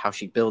showing like how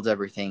she builds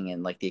everything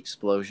and like the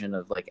explosion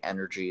of like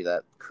energy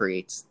that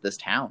creates this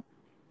town.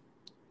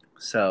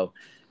 So,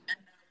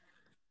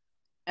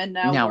 and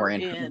now we're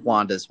in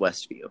Wanda's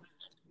Westview.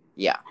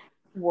 Yeah.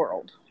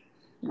 World.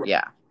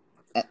 Yeah.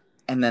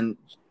 And then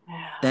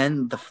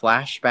the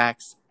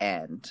flashbacks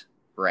end,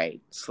 right?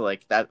 So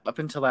like that up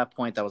until that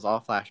point, that was all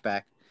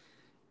flashback.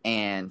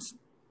 And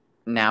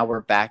now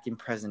we're back in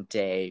present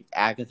day.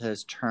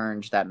 Agatha's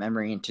turned that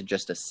memory into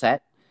just a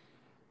set.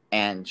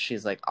 And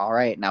she's like, all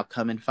right, now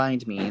come and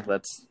find me.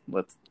 Let's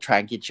try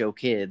and get your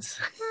kids.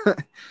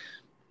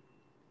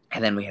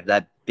 And then we have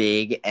that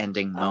big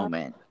ending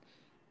moment.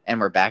 And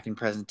we're back in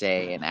present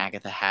day, and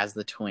Agatha has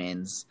the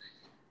twins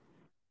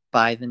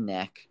by the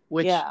neck.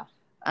 Which,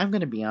 I'm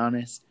going to be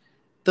honest,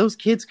 those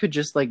kids could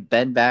just, like,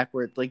 bend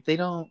backward. Like,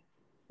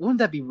 wouldn't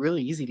that be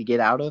really easy to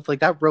get out of? Like,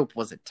 that rope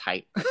wasn't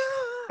tight.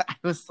 I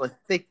was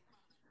like,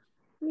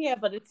 yeah,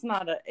 but it's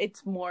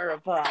more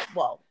of for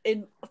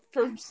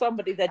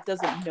somebody that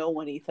doesn't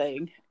know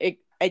anything,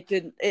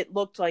 It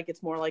looked like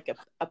it's more like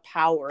a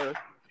power.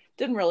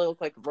 Didn't really look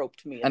like rope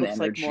to me. It An looks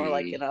like more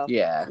like energy.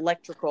 Yeah.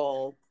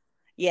 electrical,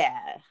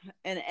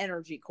 and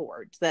energy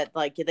cords that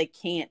like they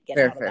can't get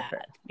Fair, out of fair, that,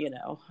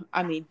 fair.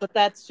 I mean, but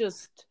that's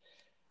just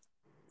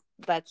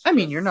I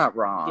mean, you're not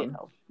wrong.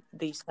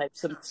 these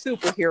types of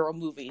superhero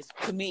movies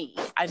to me.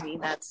 I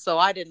mean, so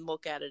I didn't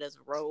look at it as a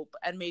rope,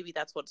 and maybe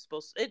that's what it's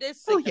supposed to. It is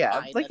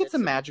signifying like that it's a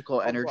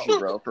magical energy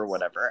rope or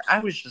whatever. I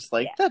was just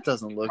like, that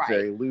doesn't look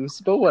very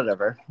loose, but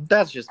whatever.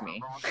 That's just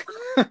me.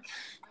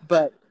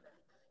 But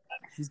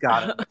she's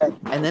got it.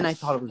 And then I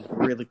thought it was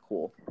really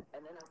cool.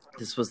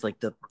 This was like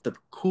the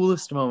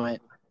coolest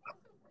moment.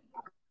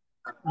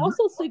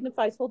 Also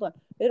signifies. Hold on.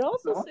 It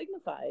also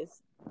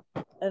signifies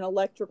an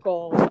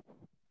electrical,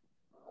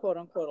 quote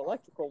unquote,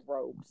 electrical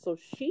rope. So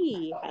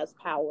she has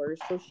powers,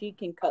 so she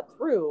can cut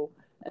through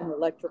an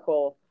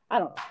electrical. I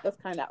don't know. That's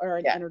kind of, or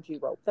an energy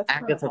rope. That's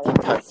Agatha can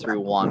cut through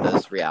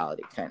Wanda's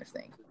reality, kind of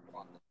thing.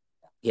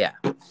 Yeah.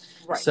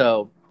 Right.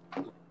 So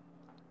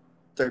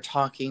they're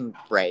talking.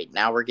 Right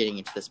now, we're getting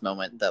into this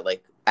moment that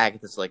like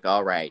Agatha's like,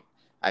 all right,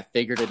 I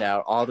figured it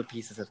out. All the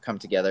pieces have come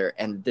together,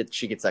 and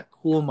she gets that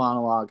cool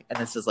monologue. And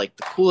this is like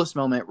the coolest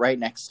moment, right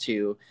next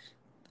to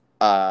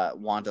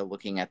Wanda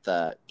looking at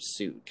the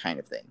suit, kind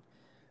of thing.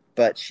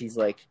 But she's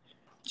like,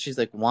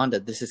 Wanda,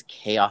 this is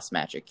chaos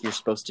magic. You're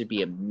supposed to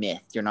be a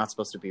myth. You're not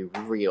supposed to be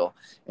real.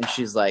 And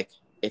she's like,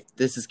 if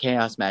this is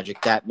chaos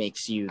magic, that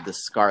makes you the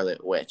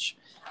Scarlet Witch,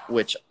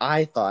 which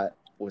I thought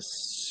was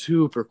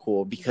super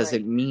cool because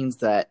it means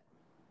that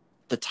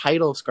the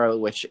title of Scarlet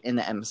Witch in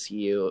the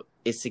MCU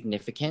is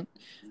significant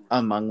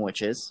among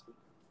witches,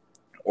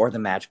 or the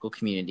magical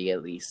community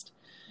at least.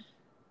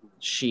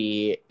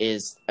 She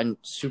is a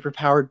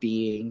superpowered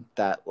being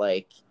that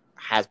like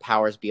has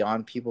powers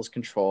beyond people's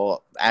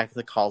control.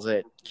 Agatha calls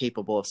it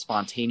capable of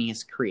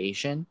spontaneous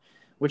creation,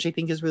 which I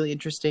think is really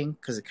interesting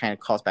because it kind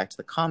of calls back to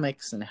the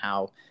comics and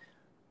how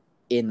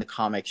in the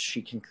comics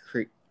she can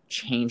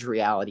change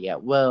reality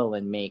at will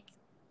and make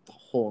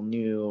whole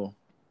new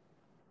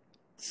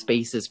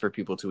spaces for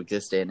people to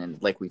exist in,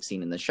 and like we've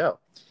seen in the show.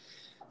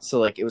 So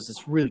like it was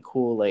this really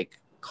cool like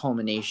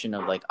culmination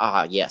of like,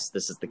 yes,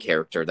 this is the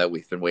character that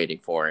we've been waiting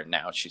for, and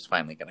now she's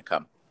finally going to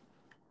come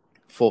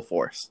full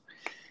force.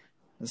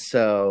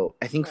 So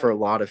I think for a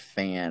lot of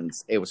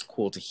fans, it was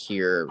cool to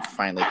hear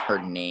finally her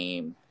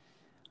name,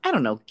 I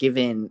don't know,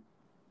 given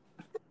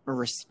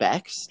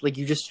respect. Like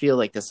you just feel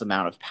like this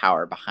amount of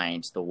power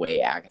behind the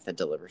way Agatha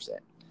delivers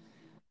it.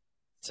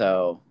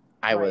 So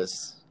I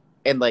was,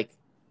 and like,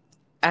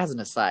 as an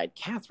aside,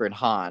 Catherine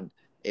Hahn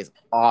is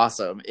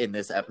awesome in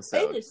this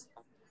episode.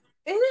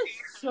 It is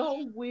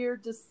so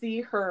weird to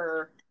see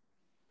her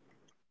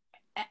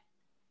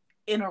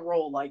in a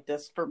role like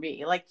this for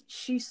me. Like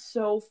she's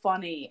so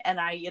funny, and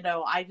I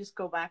just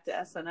go back to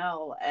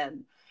SNL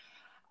and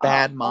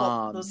Bad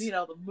Moms,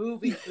 the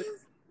movies.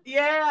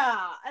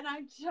 And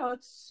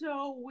it's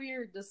so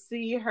weird to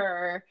see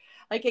her.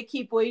 Like I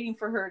keep waiting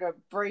for her to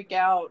break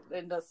out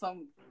into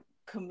some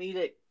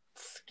comedic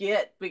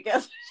skit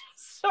because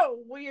it's so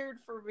weird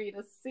for me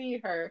to see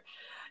her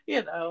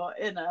in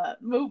a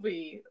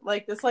movie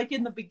like this. Like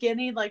in the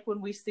beginning, like when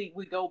we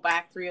go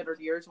back 300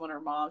 years when her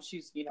mom,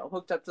 she's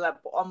hooked up to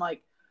that, I'm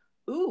like,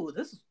 ooh,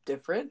 this is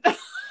different. I'm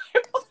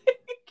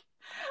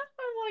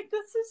like,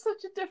 this is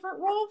such a different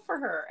role for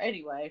her.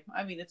 Anyway,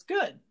 I mean, it's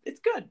good,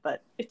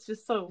 but it's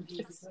just so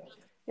it's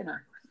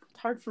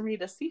hard for me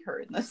to see her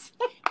in this.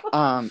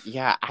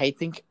 Yeah, I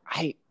think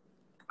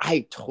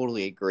I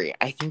totally agree.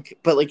 I think,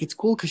 but like, it's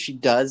cool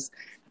because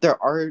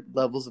there are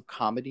levels of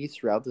comedy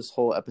throughout this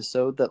whole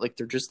episode that like,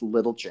 they're just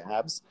little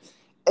jabs.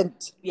 And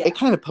it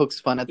kind of pokes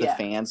fun at the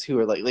fans who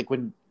are like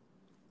when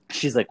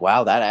she's like,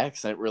 wow, that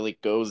accent really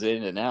goes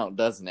in and out,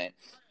 doesn't it?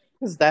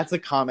 Because that's a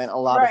comment a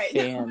lot of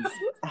fans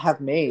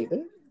have made.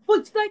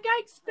 But like, I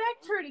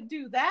expect her to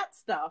do that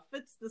stuff.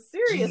 It's the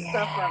serious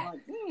stuff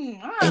where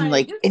I'm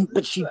like,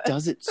 but she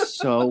does it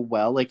so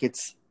well. Like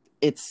it's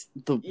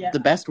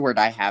the best word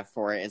I have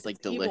for it is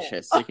like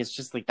delicious. Like it's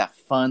just like that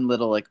fun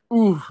little like,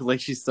 ooh,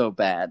 like she's so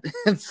bad.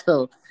 And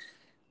so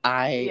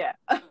I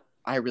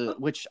really,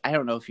 which I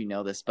don't know if you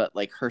know this, but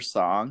like her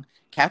song,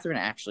 Catherine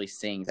actually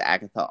sings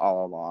Agatha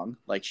all along.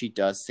 Like she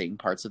does sing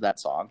parts of that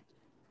song,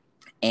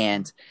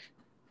 and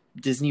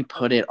Disney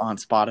put it on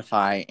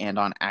Spotify and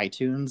on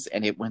iTunes,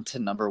 and it went to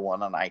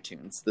 #1 on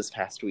iTunes this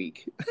past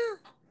week.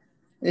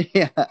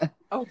 Yeah.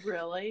 Oh,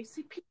 really?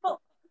 See,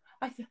 people,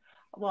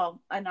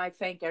 and I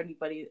thank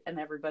anybody and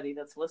everybody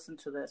that's listened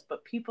to this,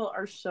 but people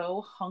are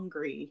so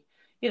hungry.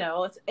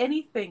 It's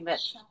anything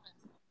that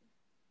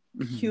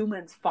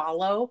humans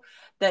follow,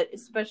 that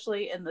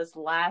especially in this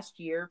last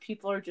year,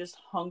 people are just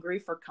hungry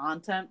for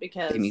content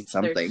because they need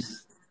something.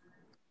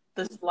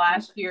 This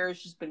last year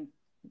has just been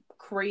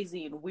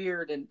crazy and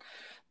weird, and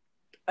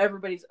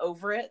everybody's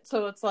over it.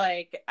 So it's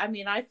like, I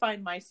mean, I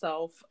find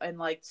myself in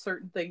like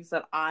certain things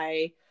that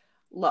I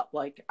love,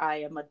 like I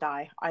am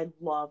I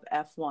love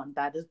F1.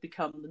 That has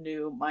become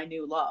my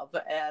new love.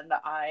 And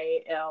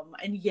I am,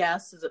 and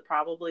yes, is it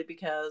probably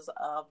because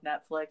of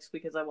Netflix,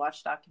 because I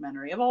watched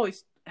documentary. I've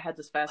always had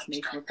this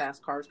fascination with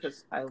fast cars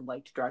because I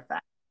like to drive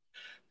fast.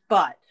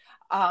 But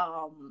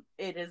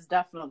it has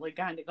definitely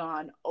kind of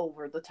gone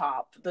over the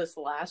top this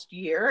last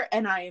year,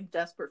 and I am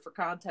desperate for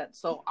content.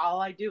 So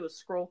all I do is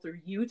scroll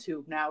through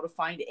YouTube now to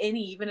find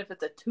any, even if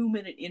it's a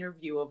 2-minute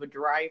interview of a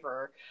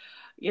driver.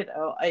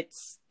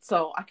 It's,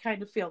 so I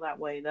kind of feel that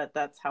way,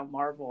 that's how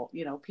Marvel,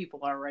 people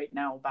are right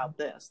now about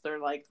this. They're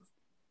like,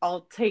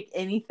 I'll take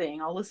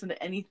anything, I'll listen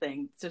to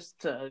anything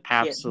just to get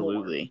more.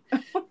 Absolutely.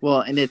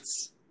 Well, and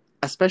it's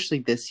especially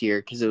this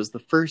year because it was the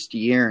first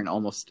year in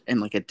almost in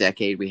like a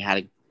decade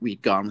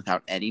we'd gone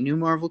without any new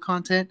Marvel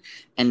content,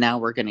 and now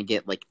we're gonna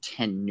get like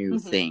 10 new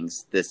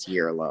things this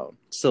year alone.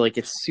 So like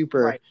it's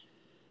super,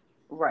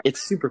 right.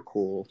 It's super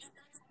cool.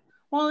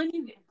 Well,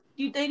 and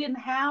they didn't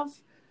have.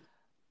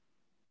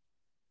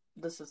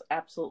 This is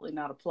absolutely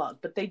not a plug,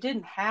 but they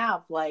didn't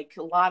have, like,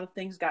 a lot of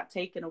things got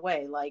taken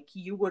away. Like,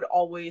 you would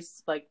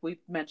always, like we've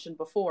mentioned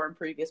before in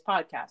previous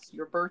podcasts,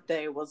 your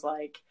birthday was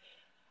like,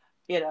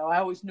 I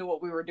always knew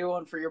what we were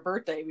doing for your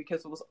birthday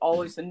because it was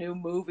always a new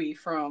movie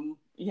from,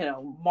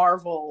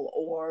 Marvel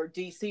or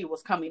DC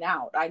was coming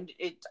out.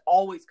 It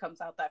always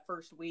comes out that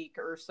first week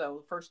or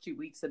so, first 2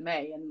 weeks in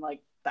May. And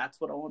like, that's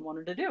what Owen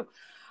wanted to do.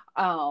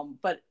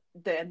 But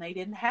then they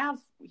didn't have,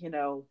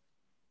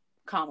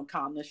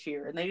 Comic-Con this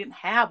year, and they didn't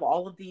have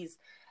all of these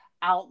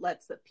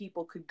outlets that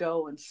people could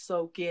go and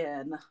soak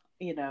in,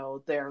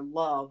 their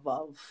love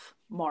of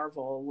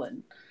Marvel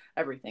and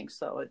everything.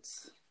 So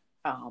it's,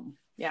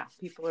 yeah,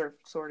 people are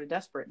sort of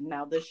desperate. And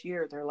now this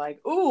year they're like,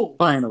 ooh,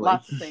 finally,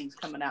 lots of things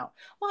coming out.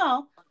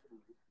 Well,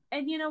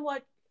 and you know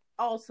what?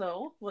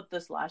 Also, what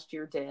this last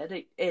year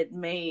did, it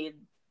made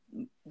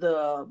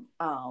the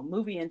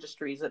movie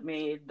industries, it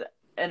made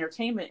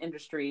entertainment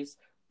industries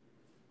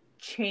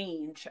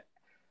change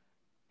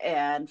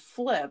and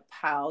flip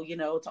how,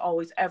 it's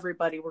always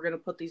everybody, we're going to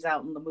put these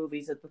out in the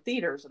movies at the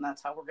theaters, and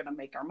that's how we're going to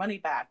make our money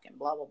back, and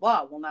blah, blah,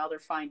 blah. Well, now they're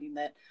finding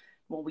that,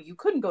 well, you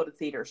couldn't go to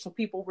theaters. So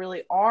people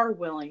really are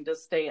willing to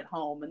stay at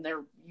home, and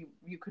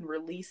you can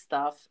release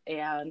stuff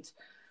and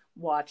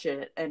watch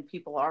it, and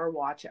people are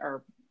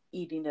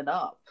eating it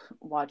up,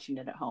 watching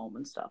it at home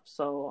and stuff.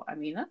 So, I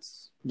mean,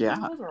 those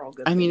are all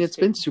good I mean, it's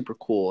too. been super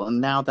cool. And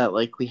now that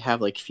like we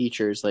have like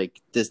features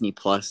like Disney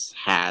Plus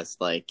has,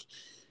 like,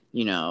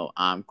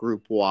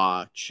 group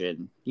watch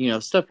and,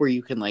 stuff where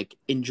you can like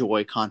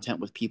enjoy content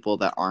with people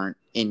that aren't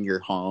in your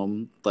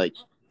home, like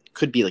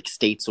could be like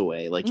states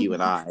away, like you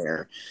and I,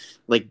 or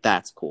like,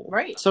 that's cool.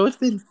 Right. So it's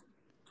been,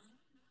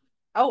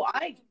 oh,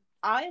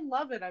 I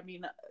love it. I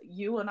mean,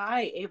 you and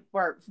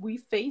we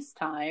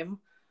FaceTime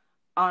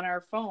on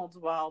our phones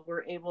while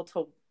we're able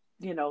to,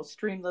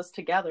 stream this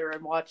together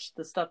and watch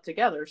the stuff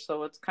together.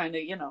 So it's kind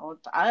of,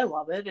 I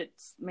love it. It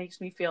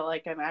makes me feel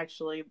like I'm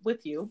actually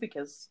with you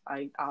because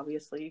I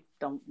obviously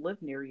don't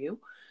live near you.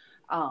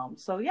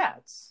 So yeah,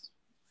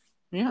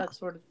 that's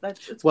sort of,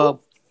 it's well,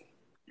 cool.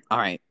 All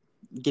right.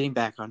 Getting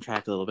back on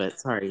track a little bit.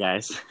 Sorry,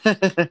 guys.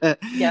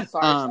 Yeah,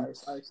 sorry.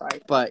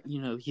 But you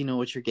know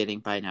what you're getting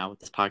by now with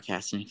this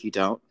podcast, and if you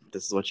don't,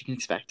 this is what you can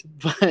expect.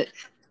 But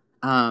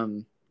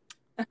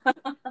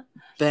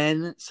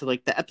then, so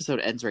like the episode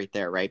ends right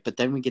there, right? But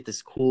then we get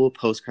this cool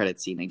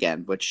post-credit scene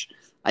again, which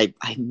I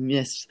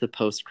missed the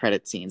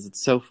post-credit scenes.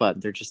 It's so fun.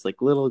 They're just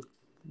like little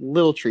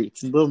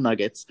treats, little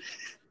nuggets,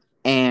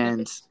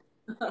 and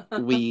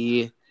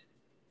we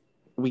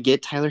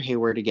get Tyler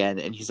Hayward again,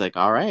 and he's like,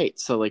 all right.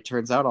 So like,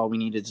 turns out all we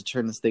needed to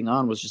turn this thing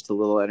on was just a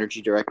little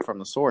energy direct from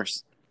the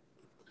source.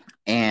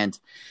 And,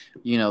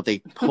 they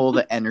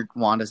pull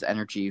Wanda's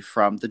energy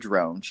from the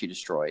drone she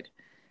destroyed,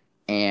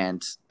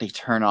 and they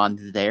turn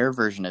on their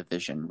version of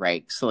Vision,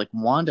 right? So like,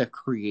 Wanda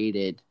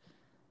created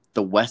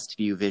the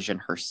Westview Vision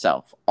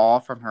herself, all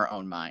from her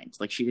own mind.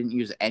 Like, she didn't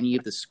use any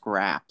of the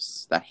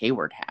scraps that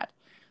Hayward had.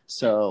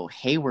 So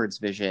Hayward's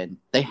Vision,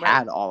 they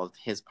had all of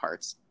his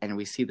parts, and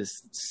we see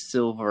this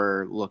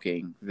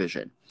silver-looking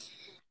Vision.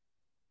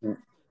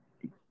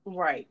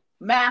 Right.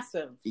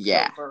 Massive.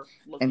 Yeah.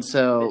 And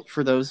so Vision.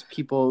 For those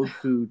people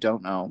who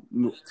don't know,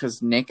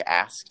 because Nick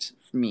asked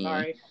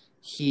me,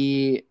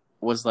 he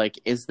was like,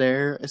 is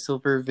there a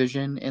silver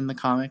Vision in the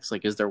comics?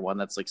 Like, is there one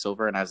that's like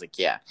silver? And I was like,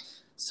 yeah.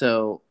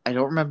 So I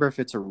don't remember if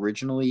it's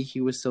originally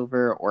he was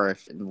silver or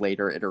if in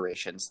later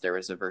iterations there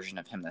is a version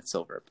of him that's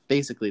silver. But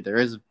basically, there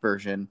is a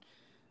version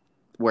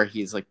where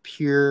he's like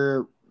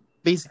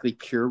basically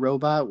pure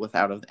robot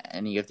without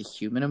any of the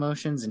human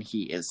emotions, and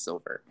he is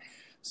silver.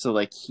 So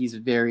like, he's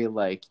very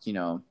like,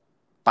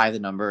 by the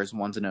numbers,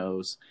 ones and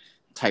O's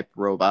type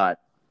robot,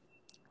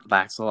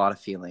 lacks a lot of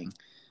feeling.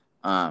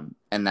 And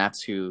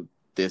that's who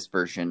this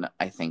version,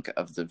 I think,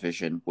 of the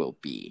Vision will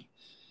be.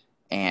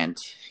 And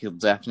he'll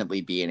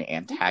definitely be an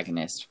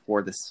antagonist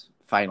for this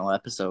final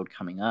episode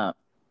coming up,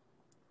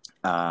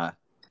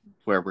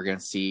 where we're going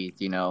to see,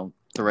 the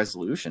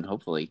resolution,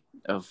 hopefully,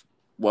 of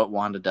what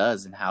Wanda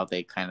does and how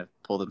they kind of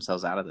pull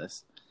themselves out of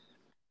this.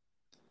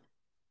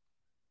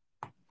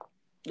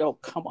 Oh,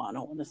 come on,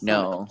 Owen. It's not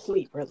a No.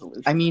 complete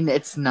resolution. I mean,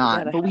 it's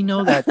not, gotta but we have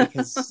know that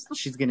because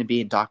she's going to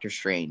be in Doctor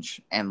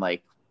Strange, and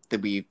like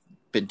that we've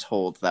been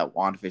told that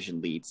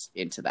WandaVision leads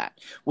into that,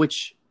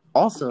 which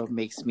also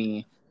makes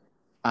me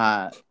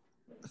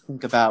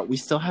think about we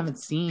still haven't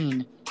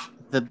seen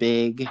the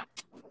big.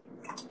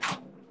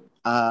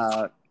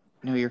 No,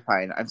 you're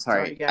fine. I'm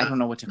sorry. yeah. I don't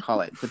know what to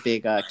call it. The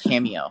big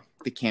cameo,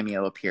 the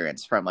cameo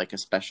appearance from like a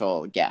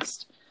special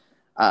guest.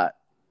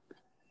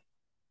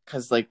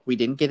 Because like we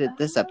didn't get it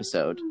this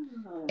episode.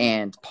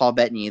 And Paul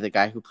Bettany, the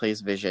guy who plays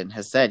Vision,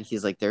 has said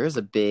he's like there is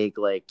a big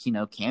like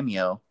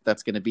cameo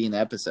that's going to be in the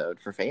episode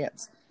for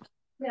fans.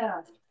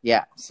 Yeah.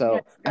 Yeah,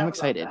 so I'm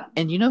excited.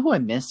 And you know who I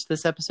missed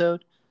this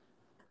episode?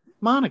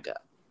 Monica.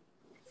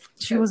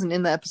 She wasn't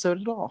in the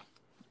episode at all.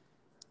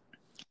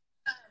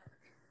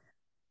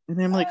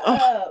 And I'm like,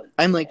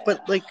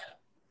 but like,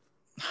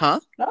 huh?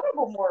 None of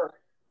them were.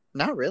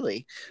 Not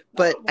really.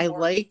 But I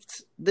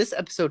liked this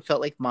episode.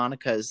 Felt like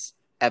Monica's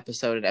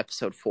episode in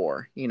episode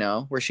 4,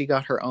 where she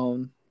got her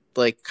own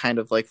like kind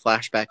of like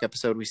flashback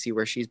episode. We see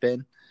where she's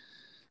been.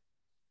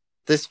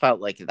 This felt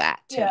like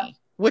that to me,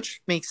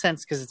 which makes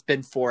sense because it's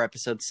been 4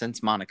 episodes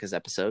since Monica's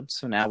episode.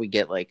 So now we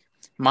get like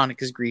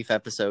Monica's grief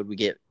episode. We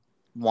get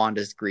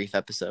Wanda's grief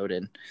episode.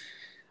 And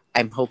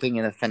I'm hoping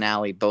in the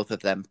finale, both of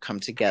them come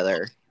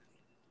together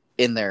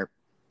in their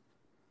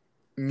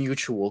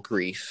mutual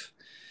grief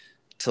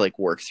to like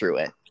work through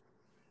it.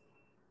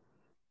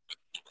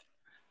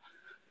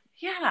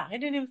 Yeah, I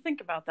didn't even think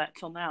about that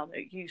till now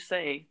that you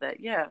say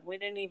that. Yeah, we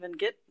didn't even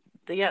get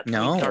the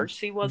No,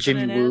 Darcy wasn't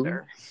Jimmy in Woo. it,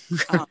 or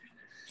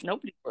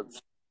nobody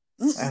was.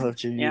 I love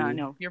Jimmy. Yeah, Woo. I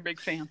know you're a big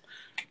fan.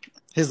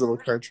 His little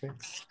card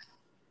tricks.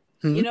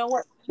 You know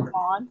what he's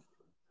on?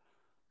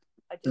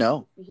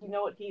 No. You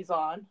know what he's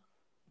on?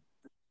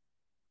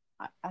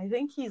 I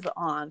think he's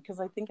on because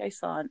I think I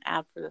saw an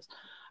ad for this.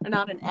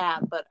 Not an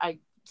ad, but I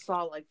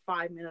saw like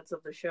 5 minutes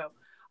of the show.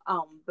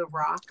 The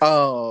Rock.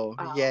 Oh,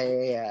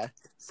 yeah.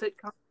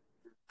 Sitcom.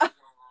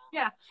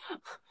 Yeah,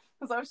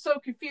 because I was so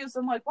confused.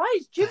 I'm like, why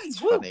is Jimmy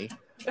Woo? Funny.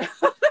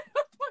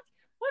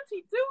 What's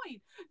he doing?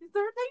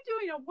 Are they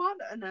doing a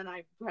Wanda? And then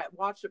I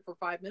watched it for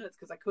 5 minutes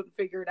because I couldn't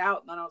figure it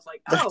out. And then I was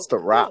like, that's The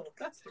Rock. Oh,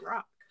 that's The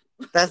Rock.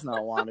 That's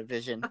not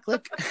WandaVision.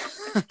 Click.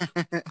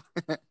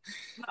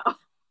 No.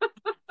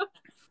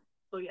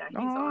 So yeah, he's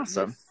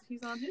awesome.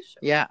 He's on his show.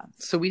 Yeah.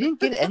 So we didn't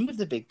get any of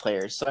the big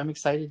players. So I'm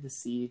excited to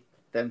see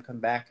them come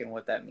back and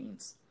what that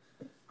means.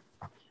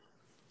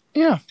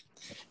 Yeah.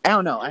 I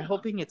don't know. I'm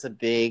hoping it's a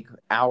big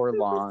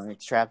hour-long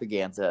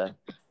extravaganza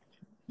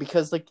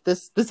because like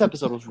this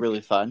episode was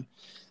really fun,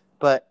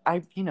 but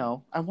I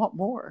want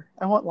more.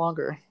 I want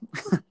longer.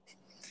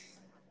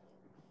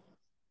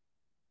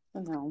 I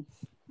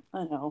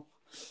know.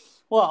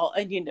 Well,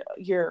 and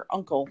your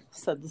uncle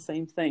said the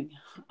same thing.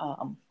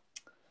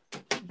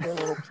 Your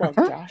little plug,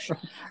 Josh.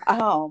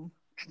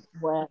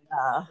 When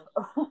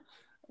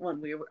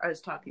I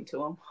was talking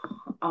to him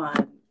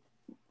on,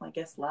 I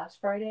guess last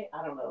Friday.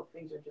 I don't know.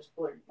 Things are just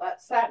blurred.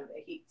 Last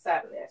Saturday.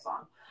 Saturday I saw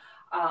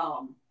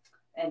him.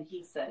 And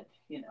he said,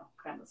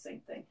 kind of the same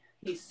thing.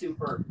 He's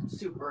super,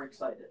 super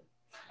excited.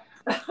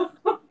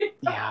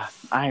 Yeah,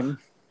 I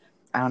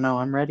don't know.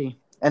 I'm ready.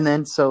 And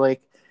then so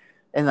like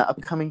in the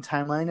upcoming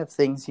timeline of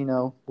things,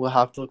 we'll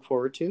have to look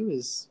forward to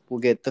is we'll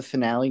get the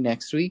finale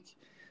next week.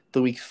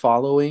 The week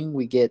following,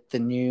 we get the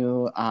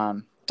new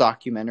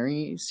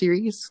documentary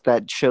series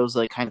that shows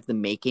like kind of the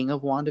making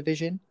of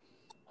WandaVision.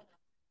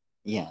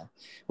 Yeah,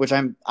 which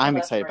I'm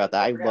excited about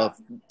that. I love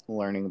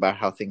learning about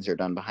how things are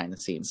done behind the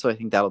scenes, so I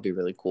think that'll be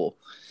really cool.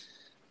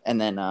 And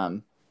then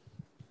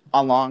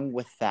along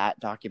with that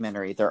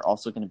documentary, there are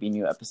also going to be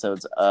new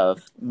episodes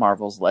of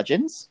Marvel's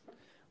Legends,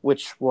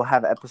 which will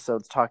have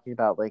episodes talking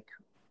about like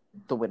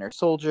the Winter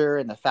Soldier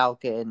and the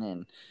Falcon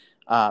and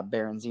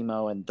Baron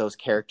Zemo and those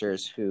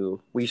characters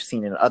who we've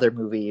seen in other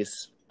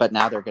movies, but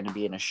now they're going to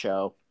be in a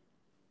show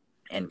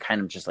and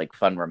kind of just like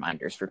fun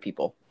reminders for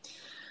people.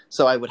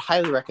 So I would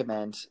highly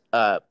recommend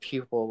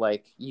people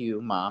like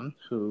you, Mom,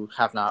 who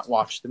have not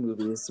watched the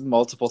movies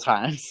multiple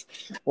times,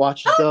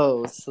 watch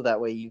those so that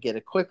way you get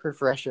a quick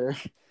refresher,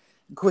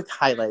 quick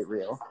highlight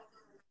reel.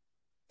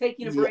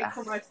 Taking a break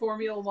from my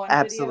Formula One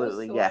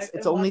Absolutely,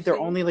 videos, so they're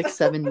only like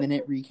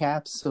 7-minute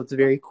recaps, so it's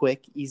very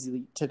quick,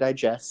 easy to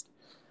digest.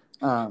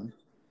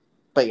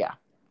 But yeah,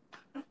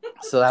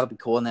 so that'll be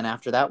cool. And then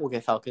after that, we'll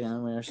get Falcon and the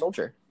Winter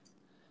Soldier.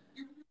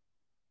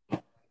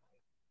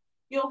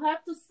 You'll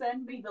have to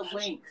send me the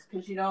links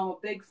because I'm a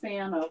big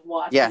fan of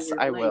watching. Yes,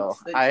 I will.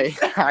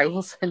 I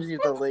will send you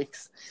the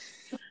links.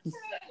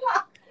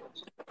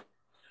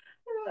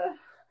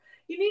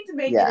 You need to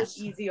make it as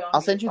easy on.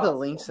 I'll send you the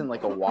links in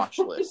like a watch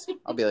list.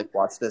 I'll be like,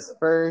 watch this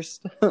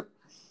first.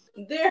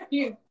 There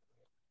you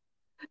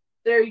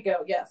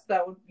go. Yes,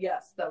 that would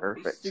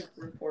Perfect. be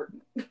super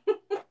important.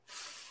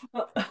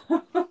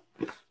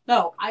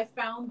 No, I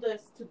found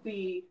this to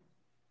be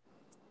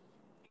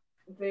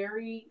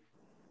very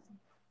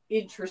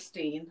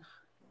interesting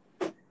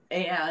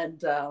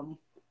and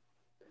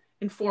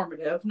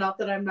informative. Not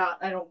that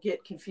I don't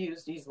get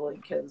confused easily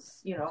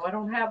because I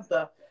don't have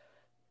the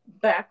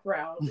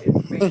background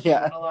information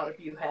Yeah. than a lot of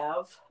you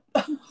have.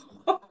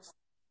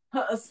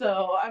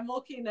 So I'm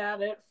looking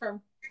at it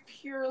from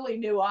purely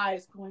new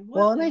eyes going,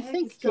 what the heck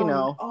is going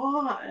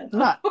on?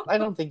 I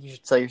don't think you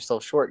should sell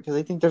yourself short, because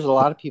I think there's a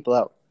lot of people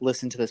that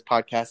listen to this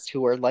podcast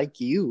who are like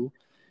you,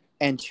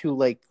 and who,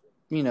 like,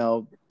 you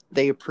know,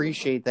 they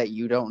appreciate that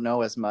you don't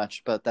know as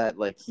much, but that,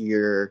 like,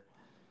 you're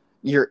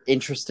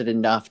interested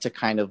enough to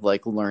kind of,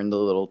 like, learn the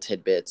little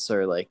tidbits,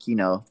 or, like, you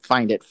know,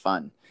 find it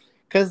fun.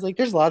 Because, like,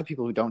 there's a lot of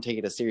people who don't take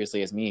it as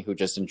seriously as me, who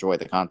just enjoy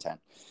the content.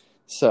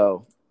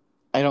 So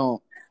I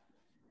don't.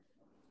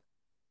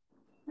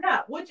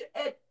 Yeah, which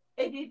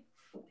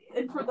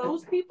and for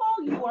those people,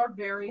 you are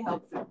very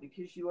helpful,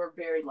 because you are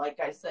very, like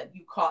I said,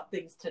 you caught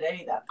things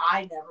today that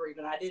I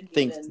didn't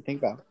Things even to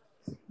think about.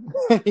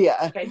 Yeah.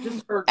 Like, I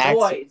just heard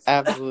noise.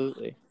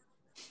 Absolutely.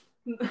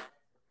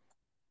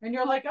 And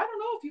you're like, I don't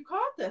know if you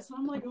caught this. And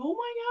I'm like, oh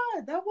my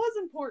God, that was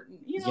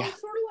important. You know,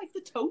 It's sort of like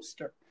the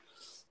toaster.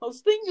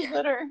 Those things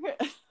that are,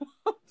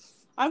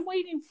 I'm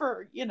waiting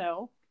for, you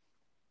know,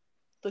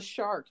 the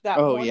shark. That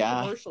one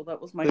commercial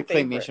that was my favorite. The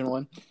claymation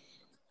one.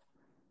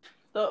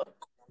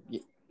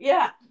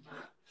 Yeah.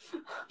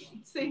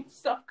 Same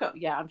stuff.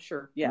 Yeah, I'm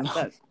sure. Yeah,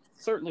 that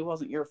certainly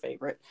wasn't your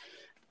favorite.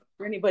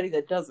 For anybody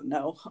that doesn't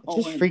know,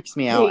 it just freaks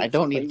me out. I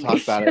don't need to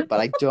talk about it, but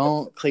I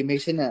don't.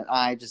 Claymation and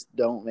I just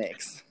don't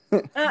mix.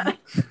 That's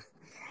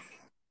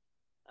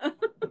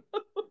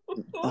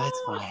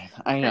fine.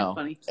 I know.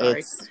 Funny. Sorry.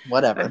 It's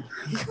whatever.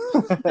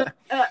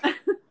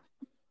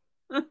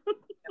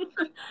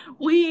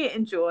 We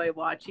enjoy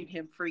watching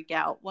him freak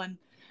out. When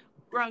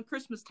around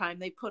Christmas time,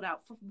 they put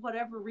out, for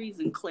whatever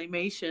reason,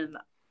 claymation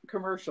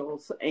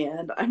commercials,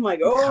 and I'm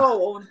like,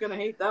 oh, Owen's gonna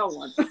hate that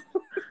one.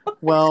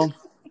 Well,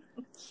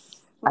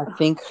 I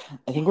think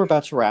we're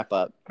about to wrap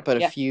up,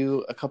 but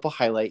a couple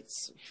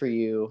highlights for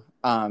you,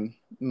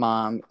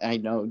 Mom. I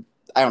don't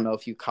know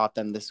if you caught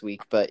them this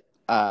week, but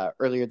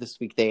earlier this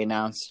week they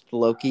announced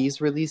Loki's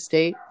release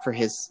date for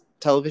his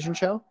television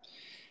show,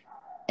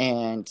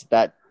 and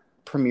that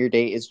premiere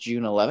date is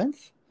June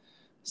 11th.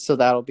 So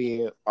that'll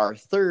be our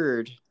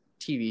third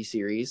TV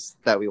series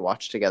that we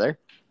watch together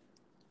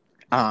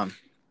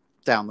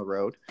down the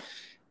road.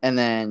 And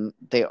then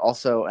they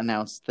also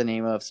announced the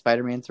name of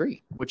Spider-Man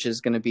 3, which is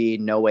going to be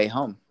No Way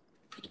Home.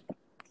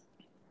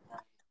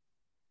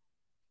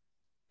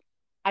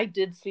 I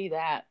did see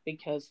that,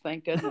 because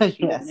thank goodness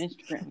you have an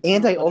Instagram.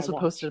 And I also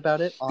posted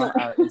about it on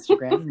our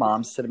Instagram,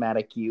 Mom's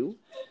Cinematic You.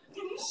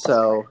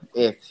 So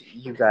if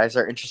you guys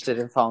are interested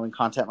in following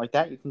content like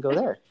that, you can go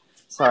there.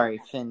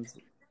 Sorry, Finn's.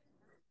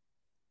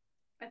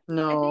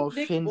 No,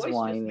 Finn's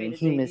whining.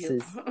 He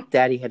misses.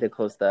 Daddy had to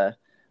close the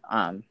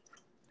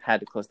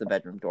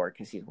bedroom door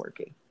because he's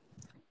working.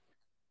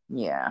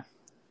 Yeah.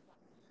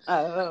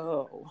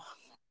 Oh.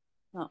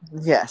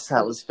 Yes,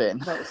 that was Finn.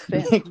 That was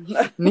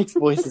Finn. Nick's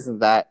voice isn't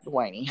that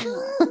whiny.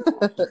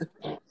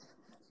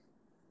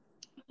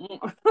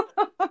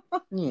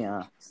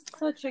 Yeah.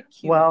 Such a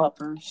cute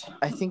puppers.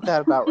 I think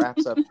that about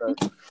wraps up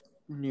the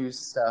news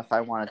stuff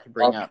I wanted to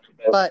bring up.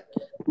 But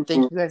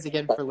thank you guys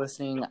again for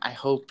listening. I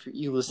hope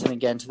you listen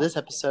again to this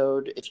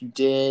episode. If you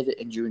did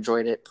and you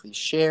enjoyed it, please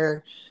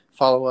share.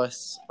 Follow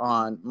us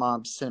on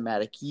Mom's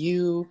Cinematic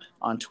You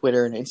on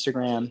Twitter and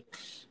Instagram,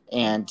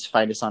 and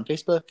find us on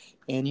Facebook.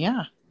 And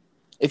yeah,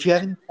 if you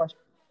have any questions.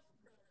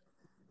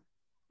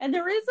 And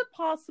there is a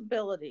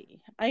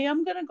possibility. I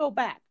am going to go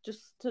back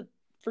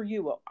for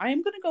you. I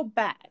am going to go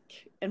back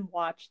and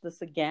watch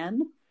this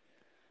again.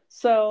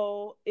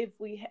 So if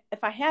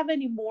I have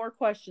any more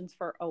questions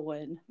for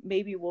Owen,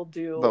 maybe we'll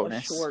do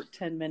a short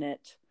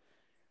 10-minute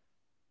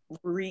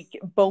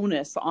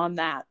bonus on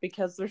that,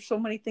 because there's so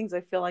many things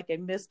I feel like I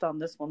missed on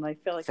this one. I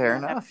feel like Fair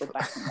enough. Have to go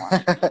back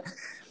and watch.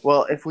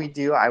 Well, if we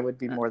do, I would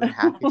be more than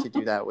happy to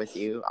do that with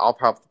you. I'll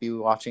probably be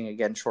watching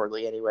again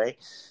shortly anyway.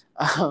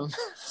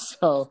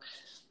 So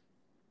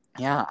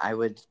yeah, I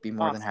would be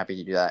more than happy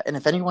to do that. And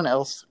if anyone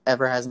else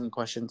ever has any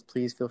questions,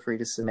 please feel free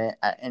to submit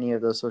at any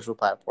of those social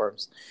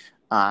platforms.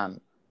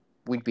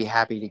 We'd be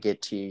happy to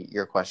get to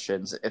your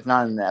questions, if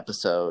not in the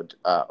episode,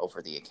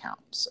 over the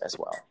accounts as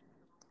well.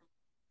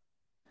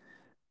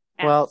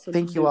 Well,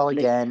 thank you all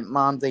again.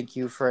 Mom, thank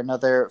you for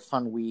another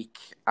fun week.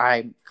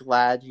 I'm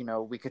glad,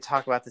 we could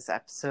talk about this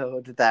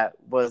episode that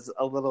was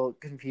a little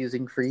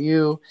confusing for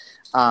you,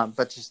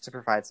 but just to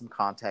provide some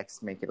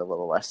context, make it a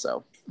little less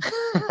so.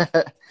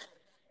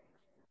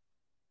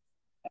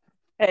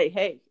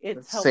 Hey,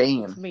 it's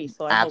helpful to me,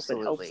 so I hope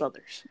it helps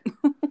others.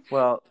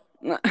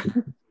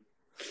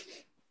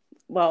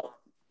 Well,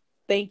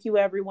 thank you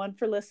everyone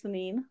for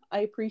listening. I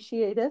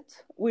appreciate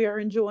it. We are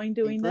enjoying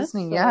doing this.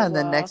 And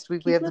then next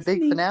week we have the big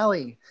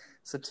finale.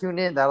 So tune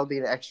in. That'll be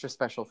an extra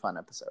special fun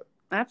episode.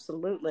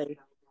 Absolutely.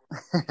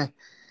 All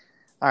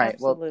right.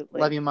 Absolutely.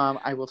 Well, love you, Mom.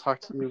 I will talk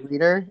to you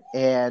later,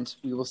 and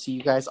we will see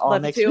you guys all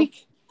next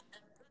week.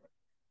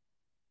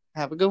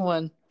 Have a good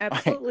one.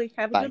 Absolutely. Right.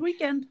 Have a good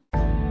weekend.